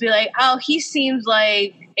would just be like, oh, he seems,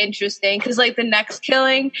 like, interesting. Because, like, the next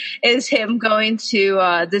killing is him going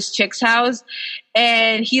to this chick's house.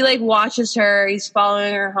 And he, like, watches her. He's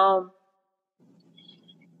following her home.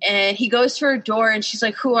 And he goes to her door, and she's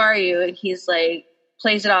like, who are you? And he's like,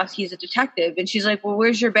 plays it off, he's a detective. And she's like, well,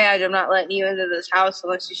 where's your badge? I'm not letting you into this house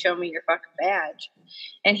unless you show me your fucking badge.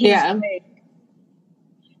 And he's like,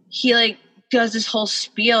 he, like, does this whole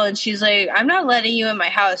spiel, and she's like, I'm not letting you in my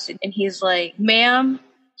house. And he's like, ma'am,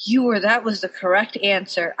 that was the correct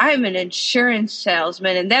answer. I'm an insurance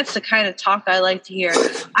salesman, and that's the kind of talk I like to hear.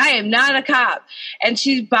 I am not a cop. And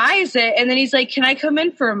she buys it, and then he's like, can I come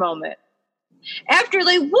in for a moment? After,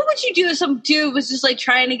 like, what would you do if some dude was just, like,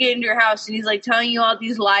 trying to get into your house and he's, like, telling you all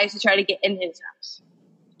these lies to try to get in his house?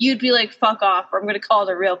 You'd be like, fuck off, or I'm going to call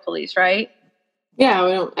the real police, right?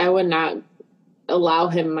 Yeah, I would not allow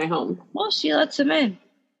him in my home. Well, she lets him in.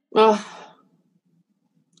 Ugh.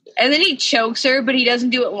 And then he chokes her, but he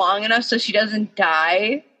doesn't do it long enough so she doesn't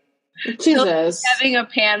die. Jesus. So he's having a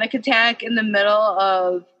panic attack in the middle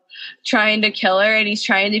of trying to kill her, and he's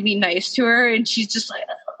trying to be nice to her, and she's just like,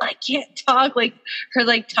 I can't talk. Like, her,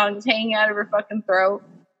 like, tongue's hanging out of her fucking throat.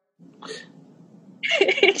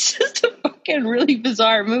 It's just a fucking really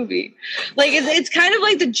bizarre movie. Like, it's kind of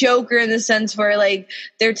like the Joker in the sense where, like,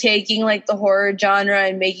 they're taking, like, the horror genre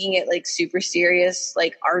and making it, like, super serious,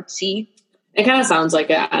 like, artsy. It kind of sounds like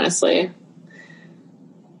it, honestly.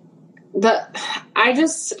 The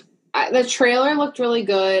trailer looked really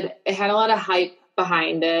good. It had a lot of hype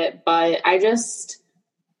behind it, but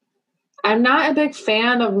I'm not a big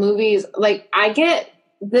fan of movies. Like,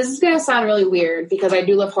 this is going to sound really weird because I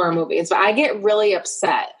do love horror movies, but I get really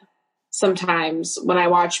upset sometimes when I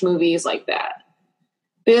watch movies like that.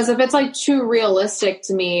 Because if it's, like, too realistic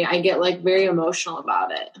to me, I get, like, very emotional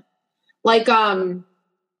about it. Like,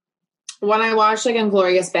 when I watched like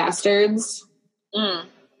Inglourious Bastards,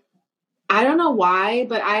 I don't know why,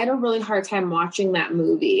 but I had a really hard time watching that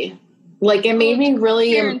movie. Like, it made me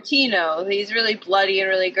really... Tarantino. He's really bloody and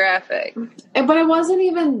really graphic. But it wasn't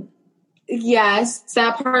even... Yes,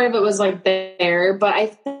 that part of it was, like, there. But I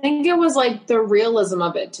think it was, like, the realism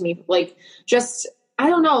of it to me. Like, just... I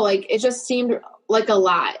don't know. Like, it just seemed like a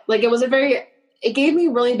lot. Like, it was a very... It gave me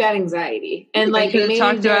really bad anxiety. And, like, it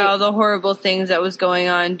talked about all the horrible things that was going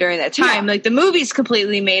on during that time. Yeah. Like, the movie's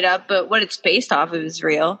completely made up, but what it's based off of is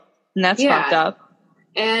real. And that's fucked up.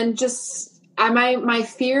 And just, my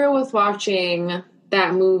fear with watching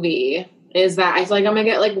that movie is that I feel like I'm going to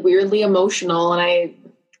get, like, weirdly emotional. And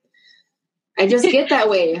I just get that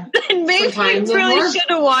way. Maybe you really should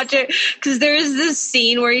have watched it. Because there's this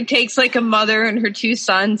scene where he takes, like, a mother and her 2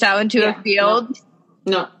 sons out into a field.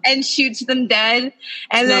 No. And shoots them dead.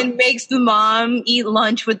 And then makes the mom eat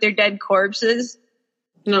lunch with their dead corpses.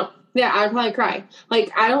 No. Yeah, I'd probably cry.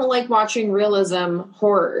 Like, I don't like watching realism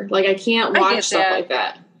horror. Like, I can't watch stuff like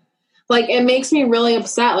that. Like, it makes me really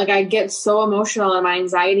upset. Like, I get so emotional and my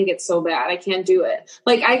anxiety gets so bad. I can't do it.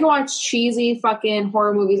 Like, I can watch cheesy fucking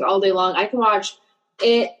horror movies all day long. I can watch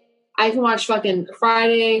it. I can watch fucking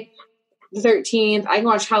Friday the 13th. I can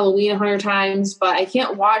watch Halloween 100 times. But I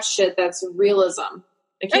can't watch shit that's realism.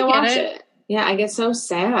 I can't watch it. Yeah, I get so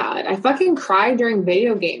sad. I fucking cry during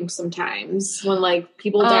video games sometimes when, like,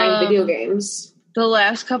 people die in video games. The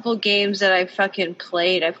last couple games that I fucking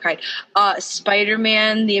played, I've cried.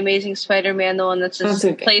 Spider-Man, The Amazing Spider-Man, the one that's a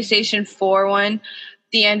PlayStation 4 one.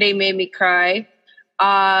 The ending made me cry.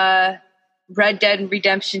 Red Dead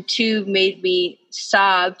Redemption 2 made me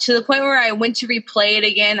sob to the point where I went to replay it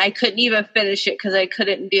again. I couldn't even finish it because I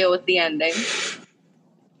couldn't deal with the ending.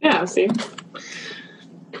 Yeah, see?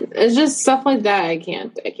 It's just stuff like that I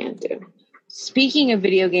can't do. Speaking of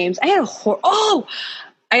video games, I had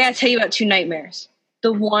I gotta tell you about 2 nightmares.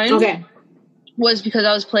 The one was because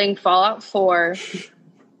I was playing Fallout 4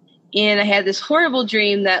 and I had this horrible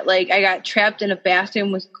dream that, like, I got trapped in a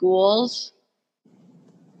bathroom with ghouls.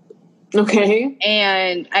 Okay.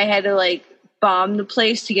 And I had to, like, bomb the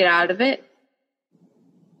place to get out of it.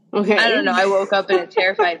 Okay. I don't know. I woke up and it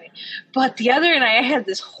terrified me. But the other night I had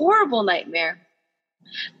this horrible nightmare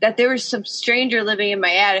that there was some stranger living in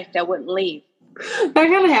my attic that wouldn't leave. That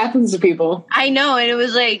kind of happens to people. I know, and it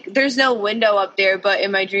was like, there's no window up there, but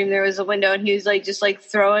in my dream there was a window, and he was like, just like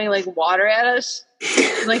throwing like water at us,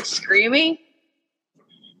 like screaming.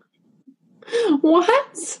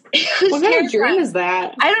 What? What kind of dream is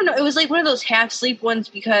that? I don't know. It was like one of those half sleep ones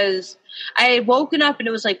because I had woken up and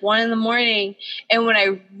it was like 1 a.m, and when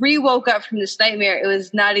I re-woke up from this nightmare, it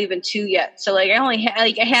was not even 2 yet. So like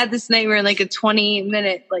I had this nightmare in like a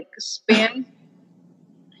 20-minute like span.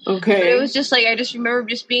 Okay. But it was just like, I just remember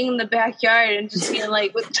just being in the backyard and just being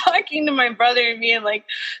like, talking to my brother and being like,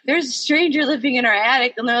 there's a stranger living in our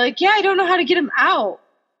attic, and they're like, yeah, I don't know how to get him out.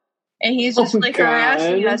 And he's just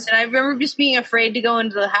harassing us. And I remember just being afraid to go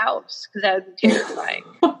into the house because that would be terrifying.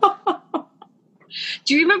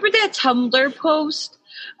 Do you remember that Tumblr post?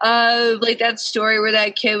 Like that story where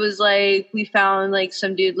that kid was like, we found like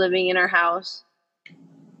some dude living in our house.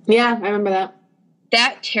 Yeah, I remember that.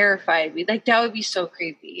 That terrified me. Like, that would be so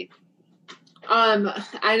creepy.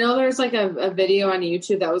 I know there's like a video on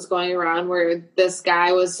YouTube that was going around where this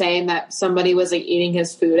guy was saying that somebody was like eating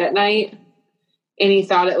his food at night and he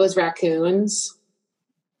thought it was raccoons.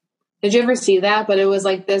 Did you ever see that? But it was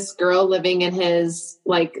like this girl living in his,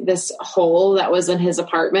 like this hole that was in his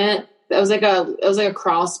apartment. It was like a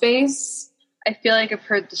crawl space. I feel like I've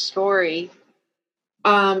heard the story.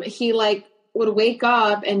 He like would wake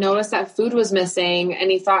up and notice that food was missing,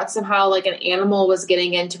 and he thought somehow like an animal was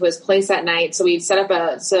getting into his place at night. So he'd set up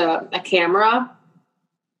a camera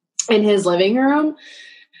in his living room,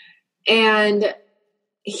 and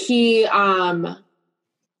he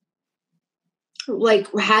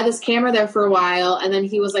like had this camera there for a while, and then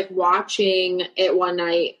he was like watching it one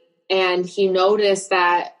night, and he noticed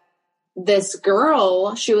that this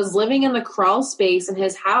girl, she was living in the crawl space in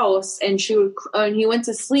his house, and when he went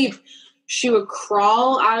to sleep, she would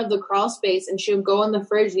crawl out of the crawl space and she would go in the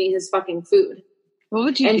fridge and eat his fucking food. What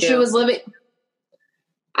would you do? And she was living...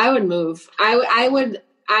 I would move. I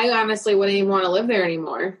honestly wouldn't even want to live there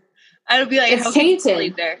anymore. I would be like, it's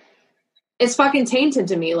tainted. There? It's fucking tainted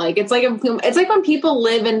to me. Like, it's like when people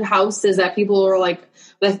live in houses that people are like,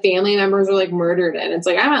 the family members are like murdered in. It's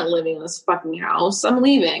like, I'm not living in this fucking house. I'm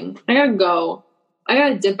leaving. I gotta go. I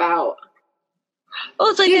gotta dip out.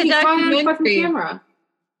 Well, it's like a documentary.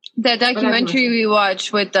 That documentary we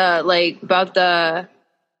watched with about the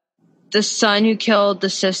son who killed the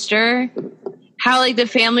sister, how like the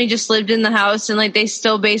family just lived in the house and like they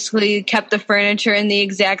still basically kept the furniture in the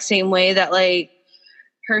exact same way that like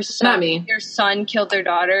her son, your son killed their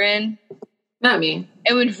daughter in. Not me.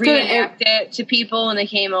 It would reenact it to people when they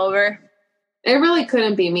came over. It really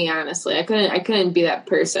couldn't be me, honestly. I couldn't be that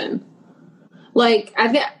person. Like,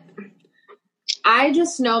 I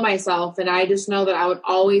just know myself, and I just know that I would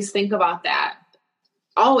always think about that.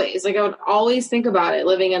 Always. Like, I would always think about it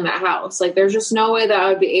living in that house. Like, there's just no way that I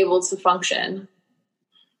would be able to function.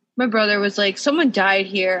 My brother was like, someone died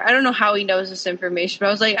here. I don't know how he knows this information, but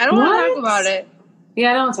I was like, I don't want to talk about it.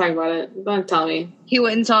 Yeah, I don't talk about it. Don't tell me. He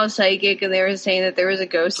went and saw a psychic, and they were saying that there was a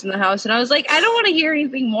ghost in the house, and I was like, I don't want to hear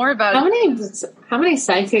anything more about it. How many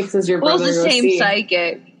psychics is your brother? Well, it's the same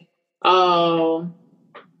psychic. Oh.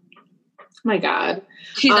 My God.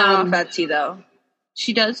 She's not on Etsy, though.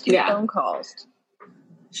 She does do phone calls.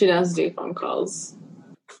 She does do phone calls.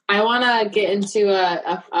 I want to get into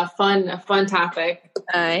a fun topic.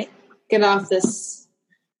 All right. Get off this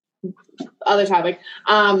other topic.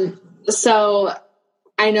 So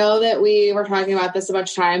I know that we were talking about this a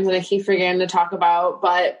bunch of times and I keep forgetting to talk about,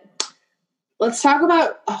 but let's talk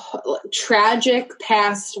about tragic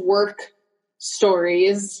past work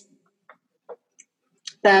stories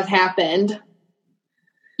that have happened.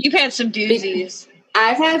 You've had some doozies.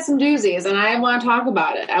 I've had some doozies and I want to talk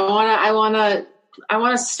about it. I want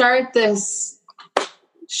to start this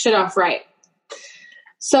shit off right.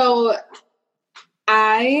 So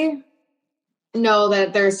I know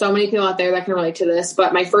that there's so many people out there that can relate to this,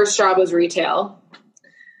 but my first job was retail.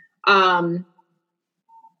 I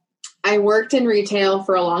worked in retail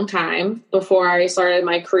for a long time before I started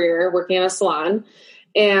my career working in a salon.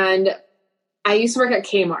 And I used to work at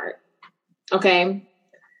Kmart. Okay.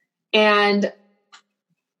 And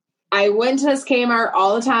I went to this Kmart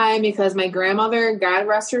all the time because my grandmother, God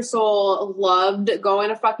rest her soul, loved going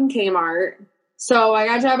to fucking Kmart. So I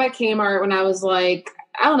got a job at Kmart when I was like,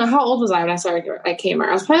 I don't know, how old was I when I started at Kmart?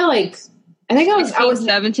 I was probably like, I was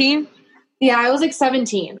 17. Yeah, I was like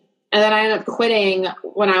 17. And then I ended up quitting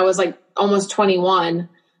when I was like almost 21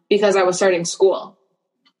 because I was starting school.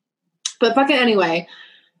 But fucking anyway,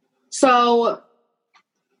 so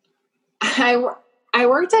I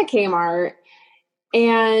worked at Kmart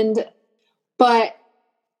but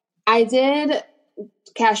I did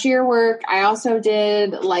cashier work. I also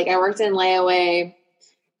did I worked in layaway.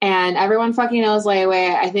 And everyone fucking knows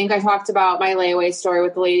layaway. I think I talked about my layaway story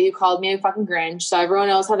with the lady who called me a fucking Grinch. So everyone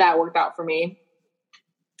knows how that worked out for me.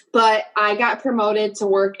 But I got promoted to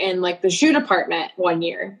work in the shoe department one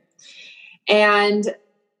year. And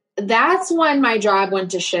that's when my job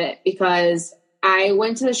went to shit because I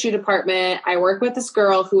went to the shoe department. I worked with this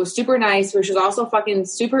girl who was super nice, but she was also fucking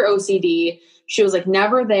super OCD. She was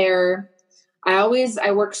never there.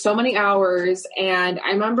 I worked so many hours and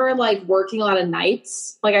I remember working a lot of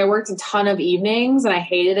nights. I worked a ton of evenings and I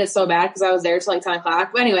hated it so bad because I was there till 10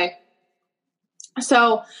 o'clock. But anyway,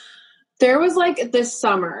 so there was this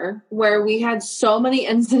summer where we had so many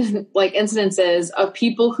incidences of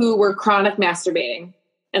people who were chronic masturbating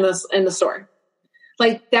in the store.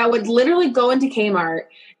 That would literally go into Kmart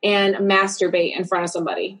and masturbate in front of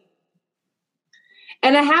somebody.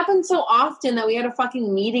 And it happened so often that we had a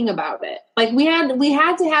fucking meeting about it. We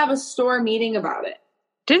had to have a store meeting about it.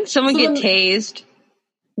 Didn't someone get tased?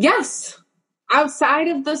 Yes. Outside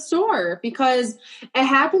of the store. Because it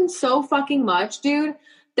happened so fucking much, dude,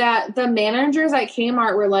 that the managers at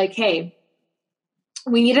Kmart were like, hey,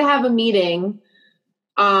 we need to have a meeting.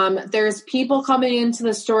 There's people coming into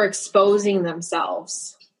the store exposing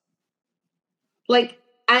themselves.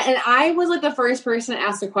 And I was the first person to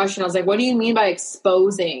ask the question. I was like, what do you mean by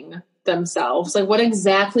exposing themselves? What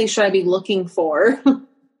exactly should I be looking for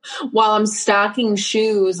while I'm stocking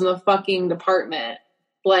shoes in the fucking department?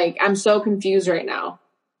 I'm so confused right now.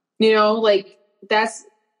 That's,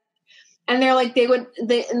 and they're and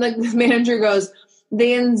the manager goes,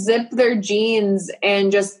 they unzip their jeans and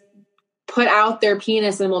just put out their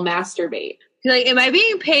penis and will masturbate. Am I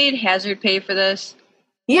being paid hazard pay for this?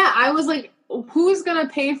 Yeah, I was like, who's going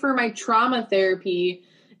to pay for my trauma therapy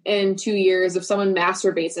in 2 years if someone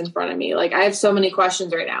masturbates in front of me? I have so many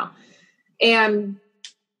questions right now. And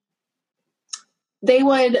they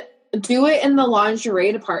would do it in the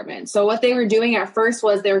lingerie department. So what they were doing at first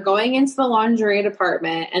was they were going into the lingerie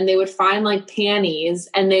department and they would find panties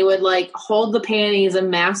and they would hold the panties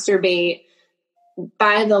and masturbate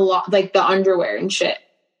by the underwear and shit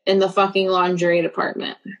in the fucking lingerie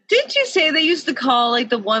department. Didn't you say they used to call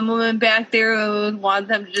the one woman back there who would want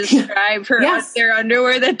them to describe their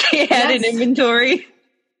underwear that they had in inventory?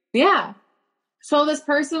 Yeah. So this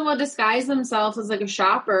person would disguise themselves as a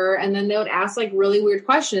shopper and then they would ask really weird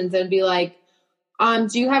questions and be like,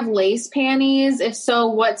 Do you have lace panties? If so,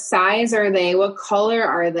 what size are they? What color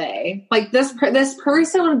are they? Like this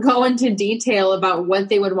person would go into detail about what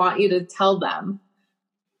they would want you to tell them.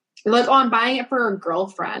 Like, oh, I'm buying it for a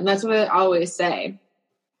girlfriend. That's what I always say.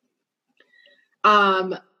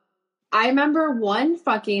 I remember one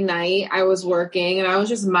fucking night I was working and I was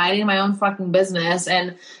just minding my own fucking business,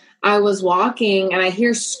 and I was walking and I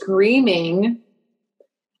hear screaming.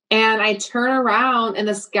 And I turn around and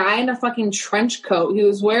this guy in a fucking trench coat, he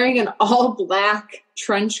was wearing an all black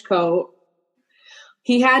trench coat.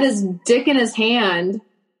 He had his dick in his hand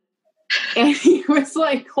and he was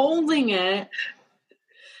like holding it.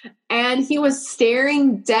 And he was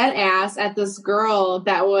staring dead ass at this girl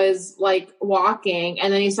that was like walking.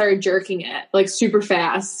 And then he started jerking it like super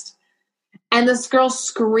fast. And this girl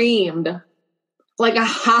screamed like a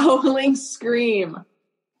howling scream.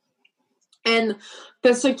 And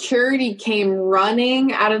the security came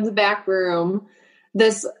running out of the back room.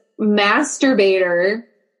 This masturbator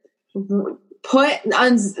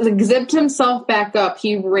zipped himself back up.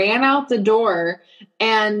 He ran out the door,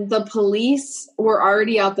 and the police were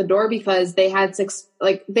already out the door because they had it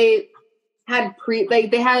got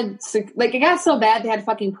so bad they had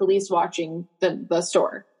fucking police watching the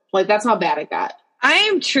store. Like, that's how bad it got. I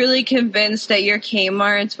am truly convinced that your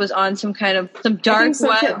Kmart's was on some dark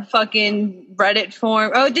web fucking Reddit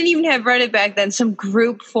forum. Oh, it didn't even have Reddit back then. Some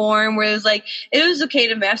group forum where it was like, it was okay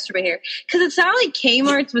to masturbate here. Because it's not like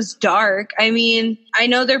Kmart's was dark. I mean, I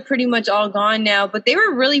know they're pretty much all gone now, but they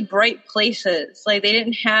were really bright places. Like, they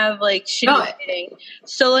didn't have like shitty lighting.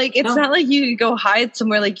 So like, it's not like you could go hide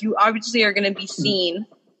somewhere. Like, you obviously are going to be seen.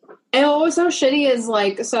 And what was so shitty is,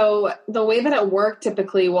 like, so the way that it worked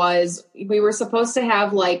typically was we were supposed to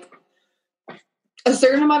have, like, a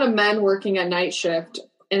certain amount of men working at night shift.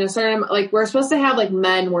 And we're supposed to have, like,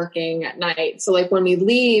 men working at night. So, like, when we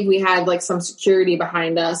leave, we had, like, some security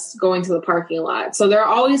behind us going to the parking lot. So there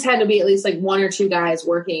always had to be at least, like, one or two guys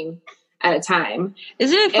working at a time.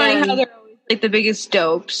 Isn't it funny how they're always, like, the biggest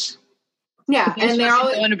dopes? Yeah. And they're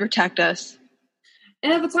always going to protect us.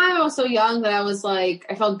 And at the time, I was so young that I was like,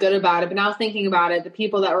 I felt good about it. But now thinking about it, the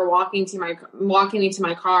people that were walking me to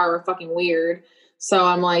my car were fucking weird. So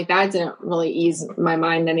I'm like, that didn't really ease my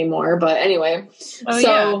mind anymore. But anyway,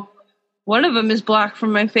 yeah. One of them is blocked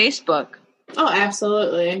from my Facebook. Oh,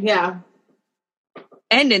 absolutely, yeah.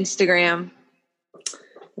 And Instagram.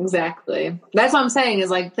 Exactly. That's what I'm saying. Is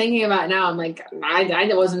like thinking about it now, I'm like, I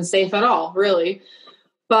wasn't safe at all, really.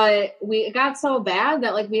 But it got so bad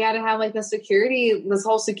that, like, we had to have, like, this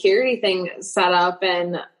whole security thing set up.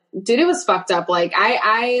 And, dude, it was fucked up. Like,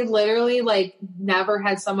 I literally, like, never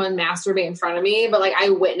had someone masturbate in front of me. But, like,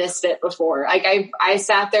 I witnessed it before. Like, I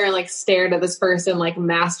sat there and, like, stared at this person, like,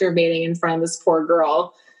 masturbating in front of this poor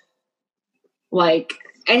girl. Like,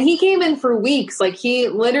 and he came in for weeks. Like, he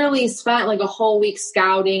literally spent, like, a whole week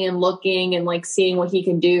scouting and looking and, like, seeing what he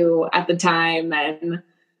could do at the time. And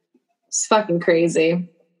it's fucking crazy.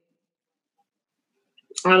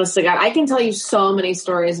 Honestly, God, I can tell you so many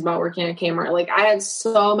stories about working at Kmart. Like, I had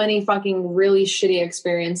so many fucking really shitty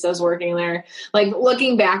experiences working there. Like,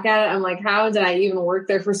 looking back at it, I'm like, how did I even work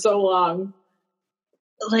there for so long?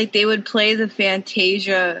 Like, they would play the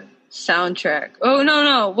Fantasia soundtrack. Oh,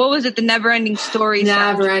 no. What was it? The Never-Ending Story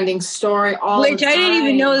Never-Ending Story, all Which the time. I didn't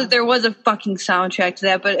even know that there was a fucking soundtrack to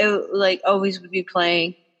that, but it, like, always would be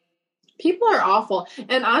playing. People are awful.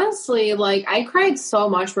 And honestly, like, I cried so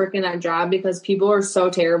much working that job because people were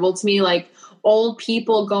so terrible to me. Like, old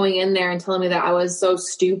people going in there and telling me that I was so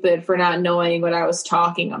stupid for not knowing what I was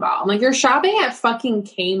talking about. I'm like, you're shopping at fucking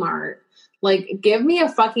Kmart. Like, give me a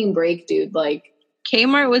fucking break, dude. Like,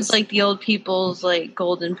 Kmart was like the old people's like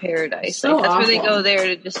golden paradise. So like, that's awful. where they go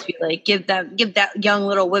there to just be like, give that young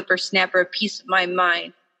little whippersnapper a piece of my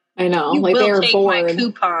mind. I know. You like, will they were take bored. my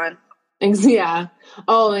coupon. Yeah.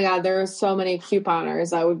 Oh my God, there were so many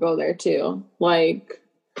couponers. I would go there too. Like,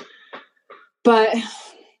 but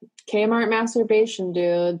Kmart masturbation,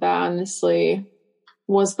 dude, that honestly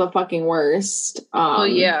was the fucking worst. Oh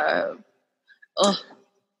yeah. Ugh.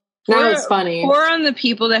 Now it's funny. Or on the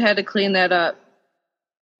people that had to clean that up.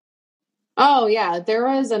 Oh yeah, there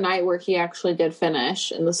was a night where he actually did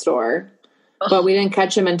finish in the store, but we didn't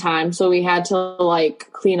catch him in time, so we had to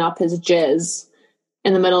like clean up his jizz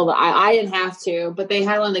in the middle of the. I didn't have to, but they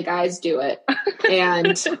had one of the guys do it, and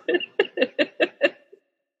this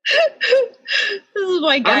is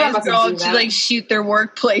why guys grow up to like shoot their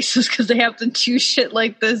workplaces because they have to do shit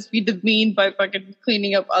like this, be demeaned by fucking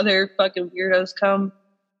cleaning up other fucking weirdos cum.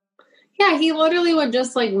 Yeah, he literally would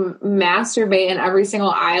just like masturbate in every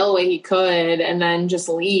single aisle way he could and then just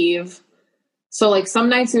leave. So like some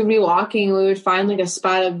nights we would be walking, we would find like a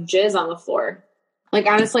spot of jizz on the floor. Like,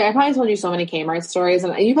 honestly, I probably told you so many Kmart stories,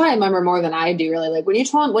 and you probably remember more than I do, really. Like, when you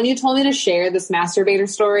told me to share this masturbator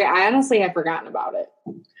story, I honestly had forgotten about it.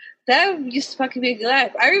 That used to fucking make me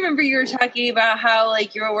laugh. I remember you were talking about how,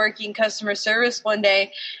 like, you were working customer service one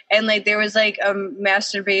day, and, like, there was, like, a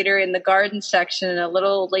masturbator in the garden section, and a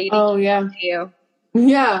little lady came to you.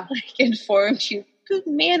 Yeah. Like, informed you. The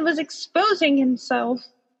man was exposing himself.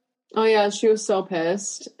 Oh, yeah, she was so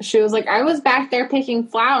pissed. She was like, I was back there picking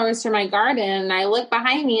flowers for my garden, and I looked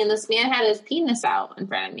behind me, and this man had his penis out in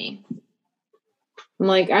front of me. I'm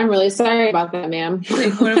like, I'm really sorry about that, ma'am.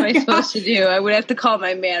 Like, what am I supposed to do? I would have to call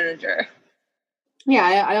my manager.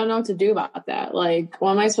 Yeah, I don't know what to do about that. Like,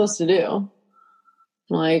 what am I supposed to do? I'm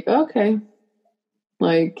like, okay.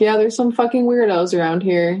 Like, yeah, there's some fucking weirdos around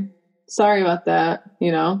here. Sorry about that,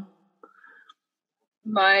 you know?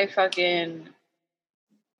 My fucking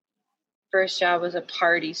first job was a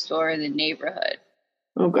party store in the neighborhood.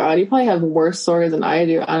 Oh, God, you probably have worse stories than I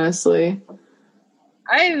do, honestly.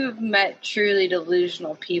 I've met truly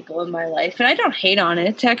delusional people in my life, and I don't hate on it.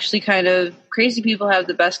 It's actually kind of crazy. People have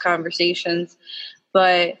the best conversations,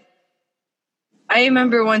 but I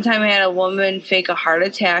remember one time I had a woman fake a heart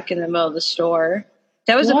attack in the middle of the store.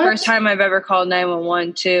 That was the first time I've ever called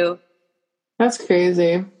 911 too. That's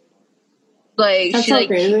crazy. Like, that's so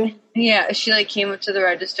crazy. Yeah, she like came up to the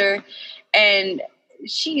register, and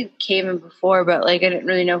she came in before, but like I didn't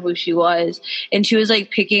really know who she was, and she was like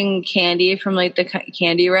picking candy from like the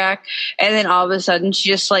candy rack, and then all of a sudden she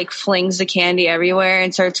just like flings the candy everywhere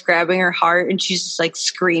and starts grabbing her heart, and she's just like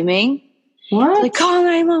screaming, what? Like, call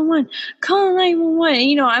 911, call 911. And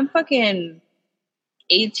you know, I'm fucking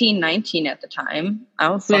 18, 19 at the time. I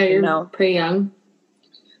don't fucking know. Pretty young.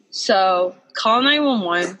 So call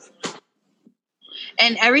 911.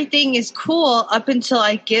 And everything is cool up until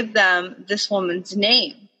I give them this woman's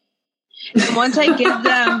name. And once I give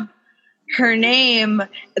them her name,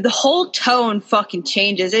 the whole tone fucking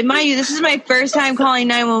changes. And mind you, this is my first time calling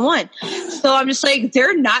 911. So I'm just like,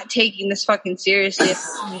 they're not taking this fucking seriously.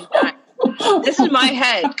 This is my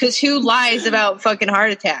head, because who lies about fucking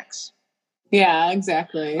heart attacks? Yeah,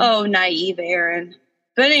 exactly. Oh, naive Aaron.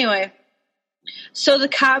 But anyway. So the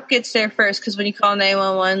cop gets there first, because when you call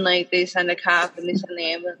 911, like, they send a cop and they send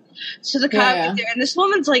the ambulance. So the cop gets there, and this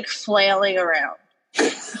woman's, like, flailing around.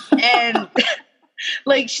 And,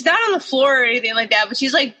 like, she's not on the floor or anything like that, but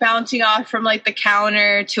she's, like, bouncing off from, like, the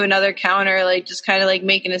counter to another counter, like, just kind of, like,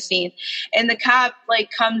 making a scene. And the cop,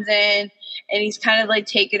 like, comes in, and he's kind of, like,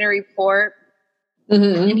 taking a report.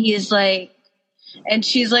 Mm-hmm. And he's, like, and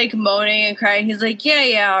she's, like, moaning and crying. He's like,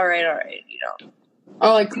 yeah, all right, you know.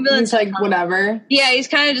 Oh, like, he's like, whatever. Yeah, he's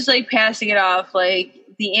kind of just like passing it off. Like,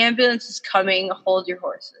 the ambulance is coming. Hold your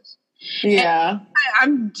horses. Yeah.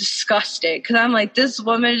 I'm disgusted, because I'm like, this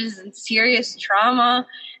woman is in serious trauma,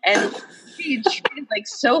 and she's treated like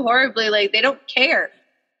so horribly. Like, they don't care.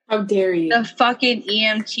 How dare you? The fucking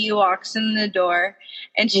EMT walks in the door,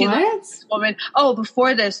 and she looks at this woman. Oh,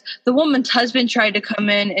 before this, the woman's husband tried to come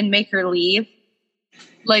in and make her leave.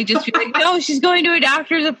 Like, just be like, no, she's going to a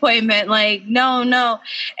doctor's appointment. Like, no.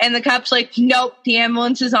 And the cop's like, nope, the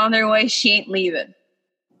ambulance is on their way. She ain't leaving.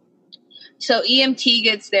 So EMT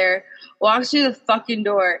gets there, walks through the fucking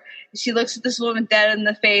door. She looks at this woman dead in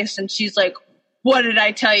the face, and she's like, what did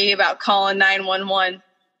I tell you about calling 911?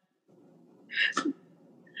 And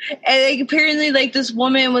like, apparently, like, this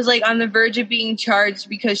woman was like on the verge of being charged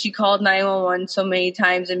because she called 911 so many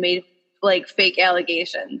times and made like fake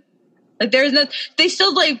allegations. Like, there's no, they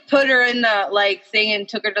still like put her in the like thing and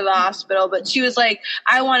took her to the hospital, but she was like,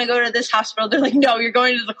 I want to go to this hospital. They're like, no, you're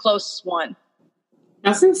going to the closest one.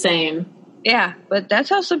 That's insane. Yeah, but that's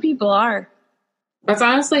how some people are. That's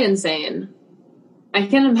honestly insane. I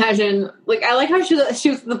can't imagine. Like, I like how she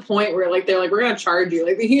was at the point where like they're like, we're gonna charge you.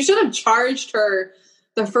 Like, you should have charged her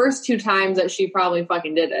the first 2 times that she probably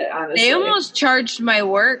fucking did it, honestly. They almost charged my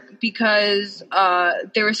work because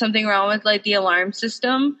there was something wrong with like the alarm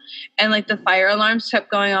system, and like the fire alarms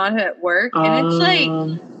kept going on at work, and it's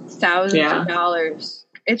like thousands of dollars.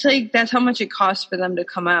 It's like, that's how much it costs for them to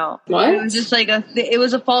come out. What? It was just like it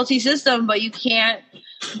was a faulty system, but you can't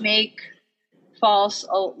make false,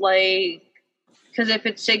 like, because if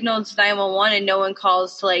it signals 911 and no one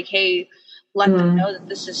calls to like, hey, let them know that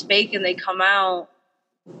this is fake, and they come out.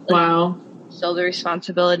 Like, wow. So the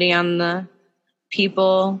responsibility on the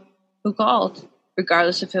people who called,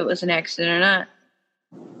 regardless if it was an accident or not.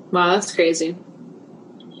 Wow, that's crazy.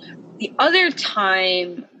 The other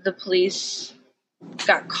time the police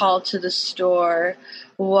got called to the store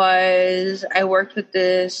was I worked with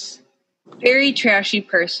this very trashy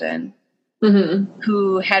person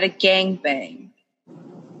who had a gangbang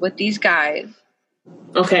with these guys.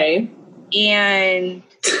 Okay. and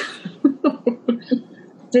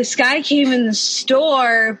this guy came in the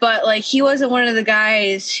store, but like he wasn't one of the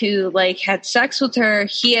guys who like had sex with her.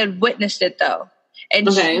 He had witnessed it though.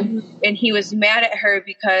 And he was mad at her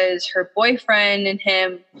because her boyfriend and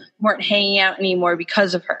him weren't hanging out anymore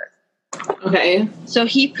because of her. Okay. So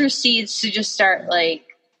he proceeds to just start like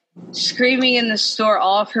screaming in the store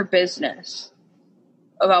all of her business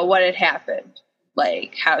about what had happened.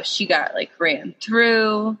 Like how she got like ran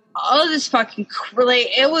through, all of this fucking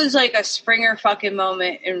it was like a Springer fucking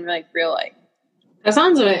moment in like real life. That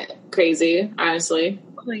sounds a bit crazy, honestly.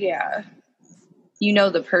 Well, yeah, you know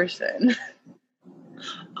the person.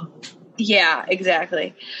 Yeah,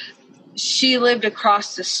 exactly. She lived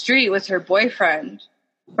across the street with her boyfriend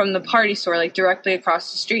from the party store, like directly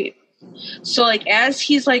across the street. So like as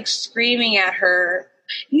he's like screaming at her.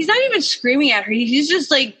 He's not even screaming at her. He's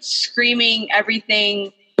just like screaming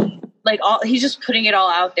everything, like all. He's just putting it all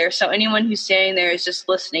out there. So anyone who's standing there is just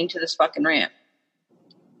listening to this fucking rant.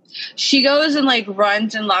 She goes and like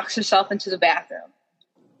runs and locks herself into the bathroom.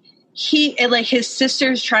 His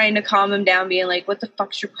sister's trying to calm him down, being like, "What the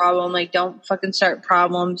fuck's your problem? Like, don't fucking start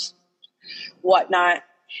problems, whatnot."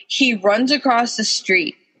 He runs across the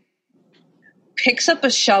street, picks up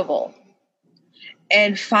a shovel,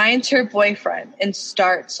 and finds her boyfriend and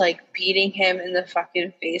starts like beating him in the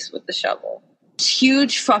fucking face with the shovel.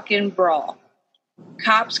 Huge fucking brawl.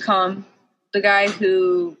 Cops come. The guy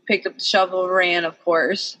who picked up the shovel ran, of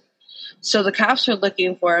course. So the cops were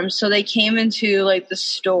looking for him. So they came into like the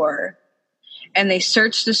store and they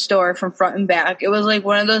searched the store from front and back. It was like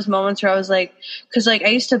one of those moments where I was like, cause like I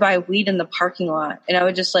used to buy weed in the parking lot and I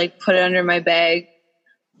would just like put it under my bag.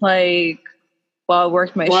 Like while I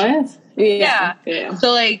worked my shift. Yeah.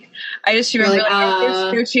 So like I just remember like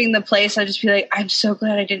after searching the place, I'd just be like, I'm so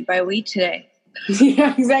glad I didn't buy weed today.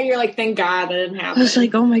 Yeah, exactly. You're like, thank God that didn't happen. I was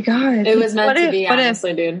like, oh my God. It was meant to be,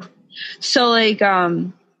 honestly, dude. So like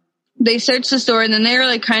they searched the store and then they were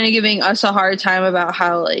like kind of giving us a hard time about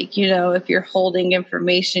how like, you know, if you're holding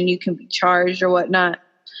information you can be charged or whatnot.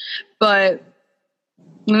 But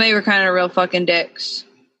they were kind of real fucking dicks.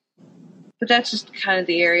 But that's just kind of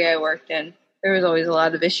the area I worked in. There was always a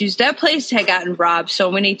lot of issues. That place had gotten robbed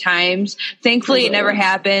so many times. Thankfully, it never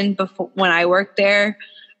happened before when I worked there.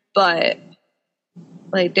 But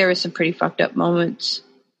like, there was some pretty fucked up moments.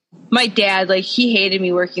 My dad, like, he hated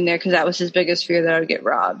me working there because that was his biggest fear, that I would get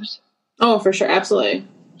robbed. Oh, for sure, absolutely.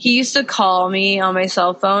 He used to call me on my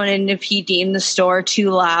cell phone, and if he deemed the store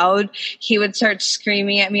too loud, he would start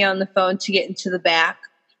screaming at me on the phone to get into the back.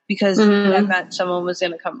 Because that meant someone was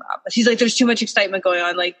going to come rob us. He's like, there's too much excitement going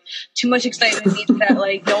on. Like, too much excitement means that,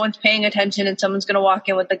 like, no one's paying attention and someone's going to walk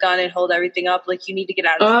in with a gun and hold everything up. Like, you need to get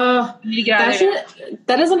out of it. You need to get out of there.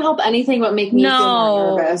 That doesn't help anything but make me feel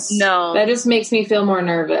more nervous. No. That just makes me feel more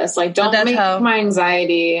nervous. Like, don't make my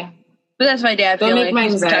anxiety. But that's my dad feeling like my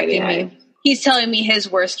he's anxiety protecting me. He's telling me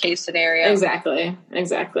his worst case scenario. Exactly.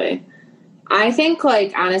 I think,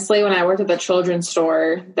 like, honestly, when I worked at the children's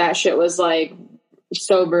store, that shit was, like,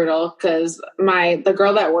 so brutal because the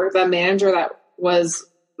girl that worked, the manager that was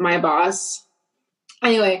my boss.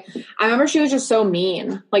 Anyway, I remember she was just so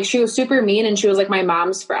mean. Like, she was super mean and she was like my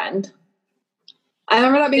mom's friend. I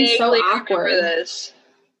remember that being so awkward.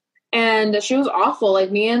 And she was awful. Like,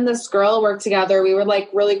 me and this girl worked together. We were like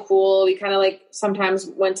really cool. We kind of like sometimes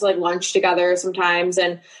went to like lunch together sometimes.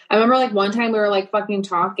 And I remember like one time we were like fucking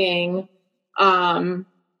talking. We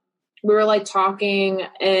were like talking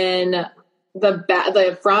in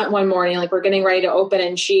the front one morning, like we're getting ready to open,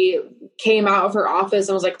 and she came out of her office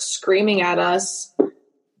and was like screaming at us.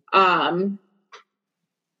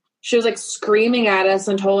 She was like screaming at us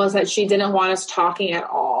and told us that she didn't want us talking at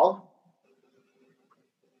all.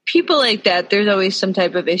 People like that, there's always some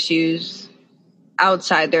type of issues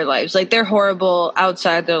outside their lives. Like, they're horrible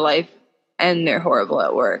outside their life and they're horrible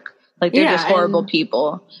at work. Like, they're just horrible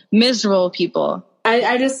people, miserable people.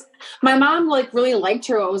 My mom like really liked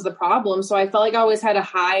her. What was the problem? So I felt like I always had to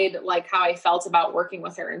hide like how I felt about working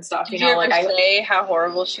with her and stuff. Did you ever say how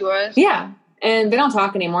horrible she was? Yeah. And they don't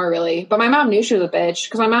talk anymore really. But my mom knew she was a bitch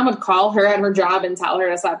because my mom would call her at her job and tell her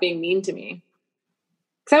to stop being mean to me.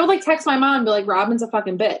 Because I would like text my mom and be like, Robin's a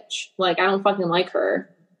fucking bitch. Like, I don't fucking like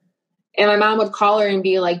her. And my mom would call her and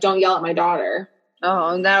be like, don't yell at my daughter. Oh,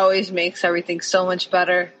 and that always makes everything so much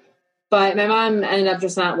better. But my mom ended up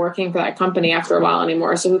just not working for that company after a while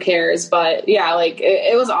anymore, so who cares? But yeah, like,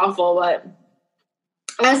 it was awful. But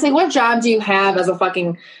honestly, what job do you have as a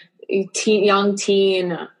fucking young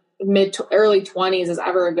teen, early 20s is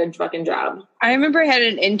ever a good fucking job? I remember I had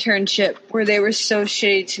an internship where they were so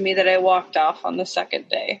shitty to me that I walked off on the second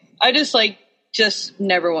day. I just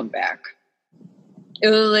never went back. It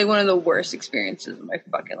was like one of the worst experiences of my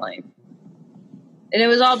fucking life. And it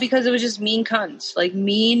was all because it was just mean cunts. Like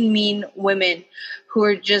mean women who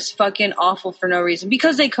are just fucking awful for no reason.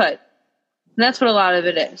 Because they could. And that's what a lot of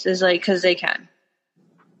it is like, because they can.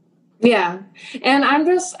 Yeah. And I'm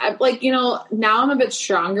just, like, you know, now I'm a bit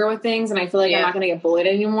stronger with things, and I feel like I'm not going to get bullied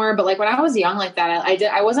anymore. But, like, when I was young like that,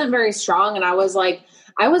 I wasn't very strong, and I was, like,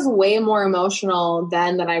 I was way more emotional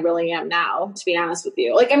then than I really am now, to be honest with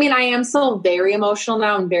you. Like, I mean, I am still very emotional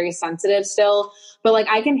now and very sensitive still, but, like,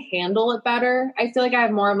 I can handle it better. I feel like I have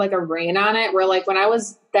more of, like, a rein on it, where, like, when I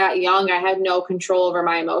was that young, I had no control over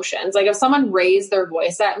my emotions. Like, if someone raised their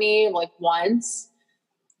voice at me, like, once,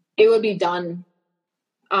 it would be done.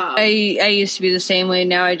 I used to be the same way.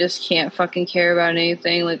 Now I just can't fucking care about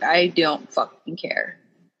anything. Like, I don't fucking care.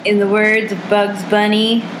 In the words of Bugs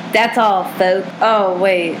Bunny, that's all, folks. Oh,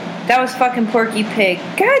 wait. That was fucking Porky Pig.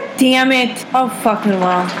 God damn it. Oh, fucking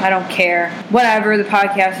well. I don't care. Whatever. The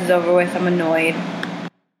podcast is over with. I'm annoyed.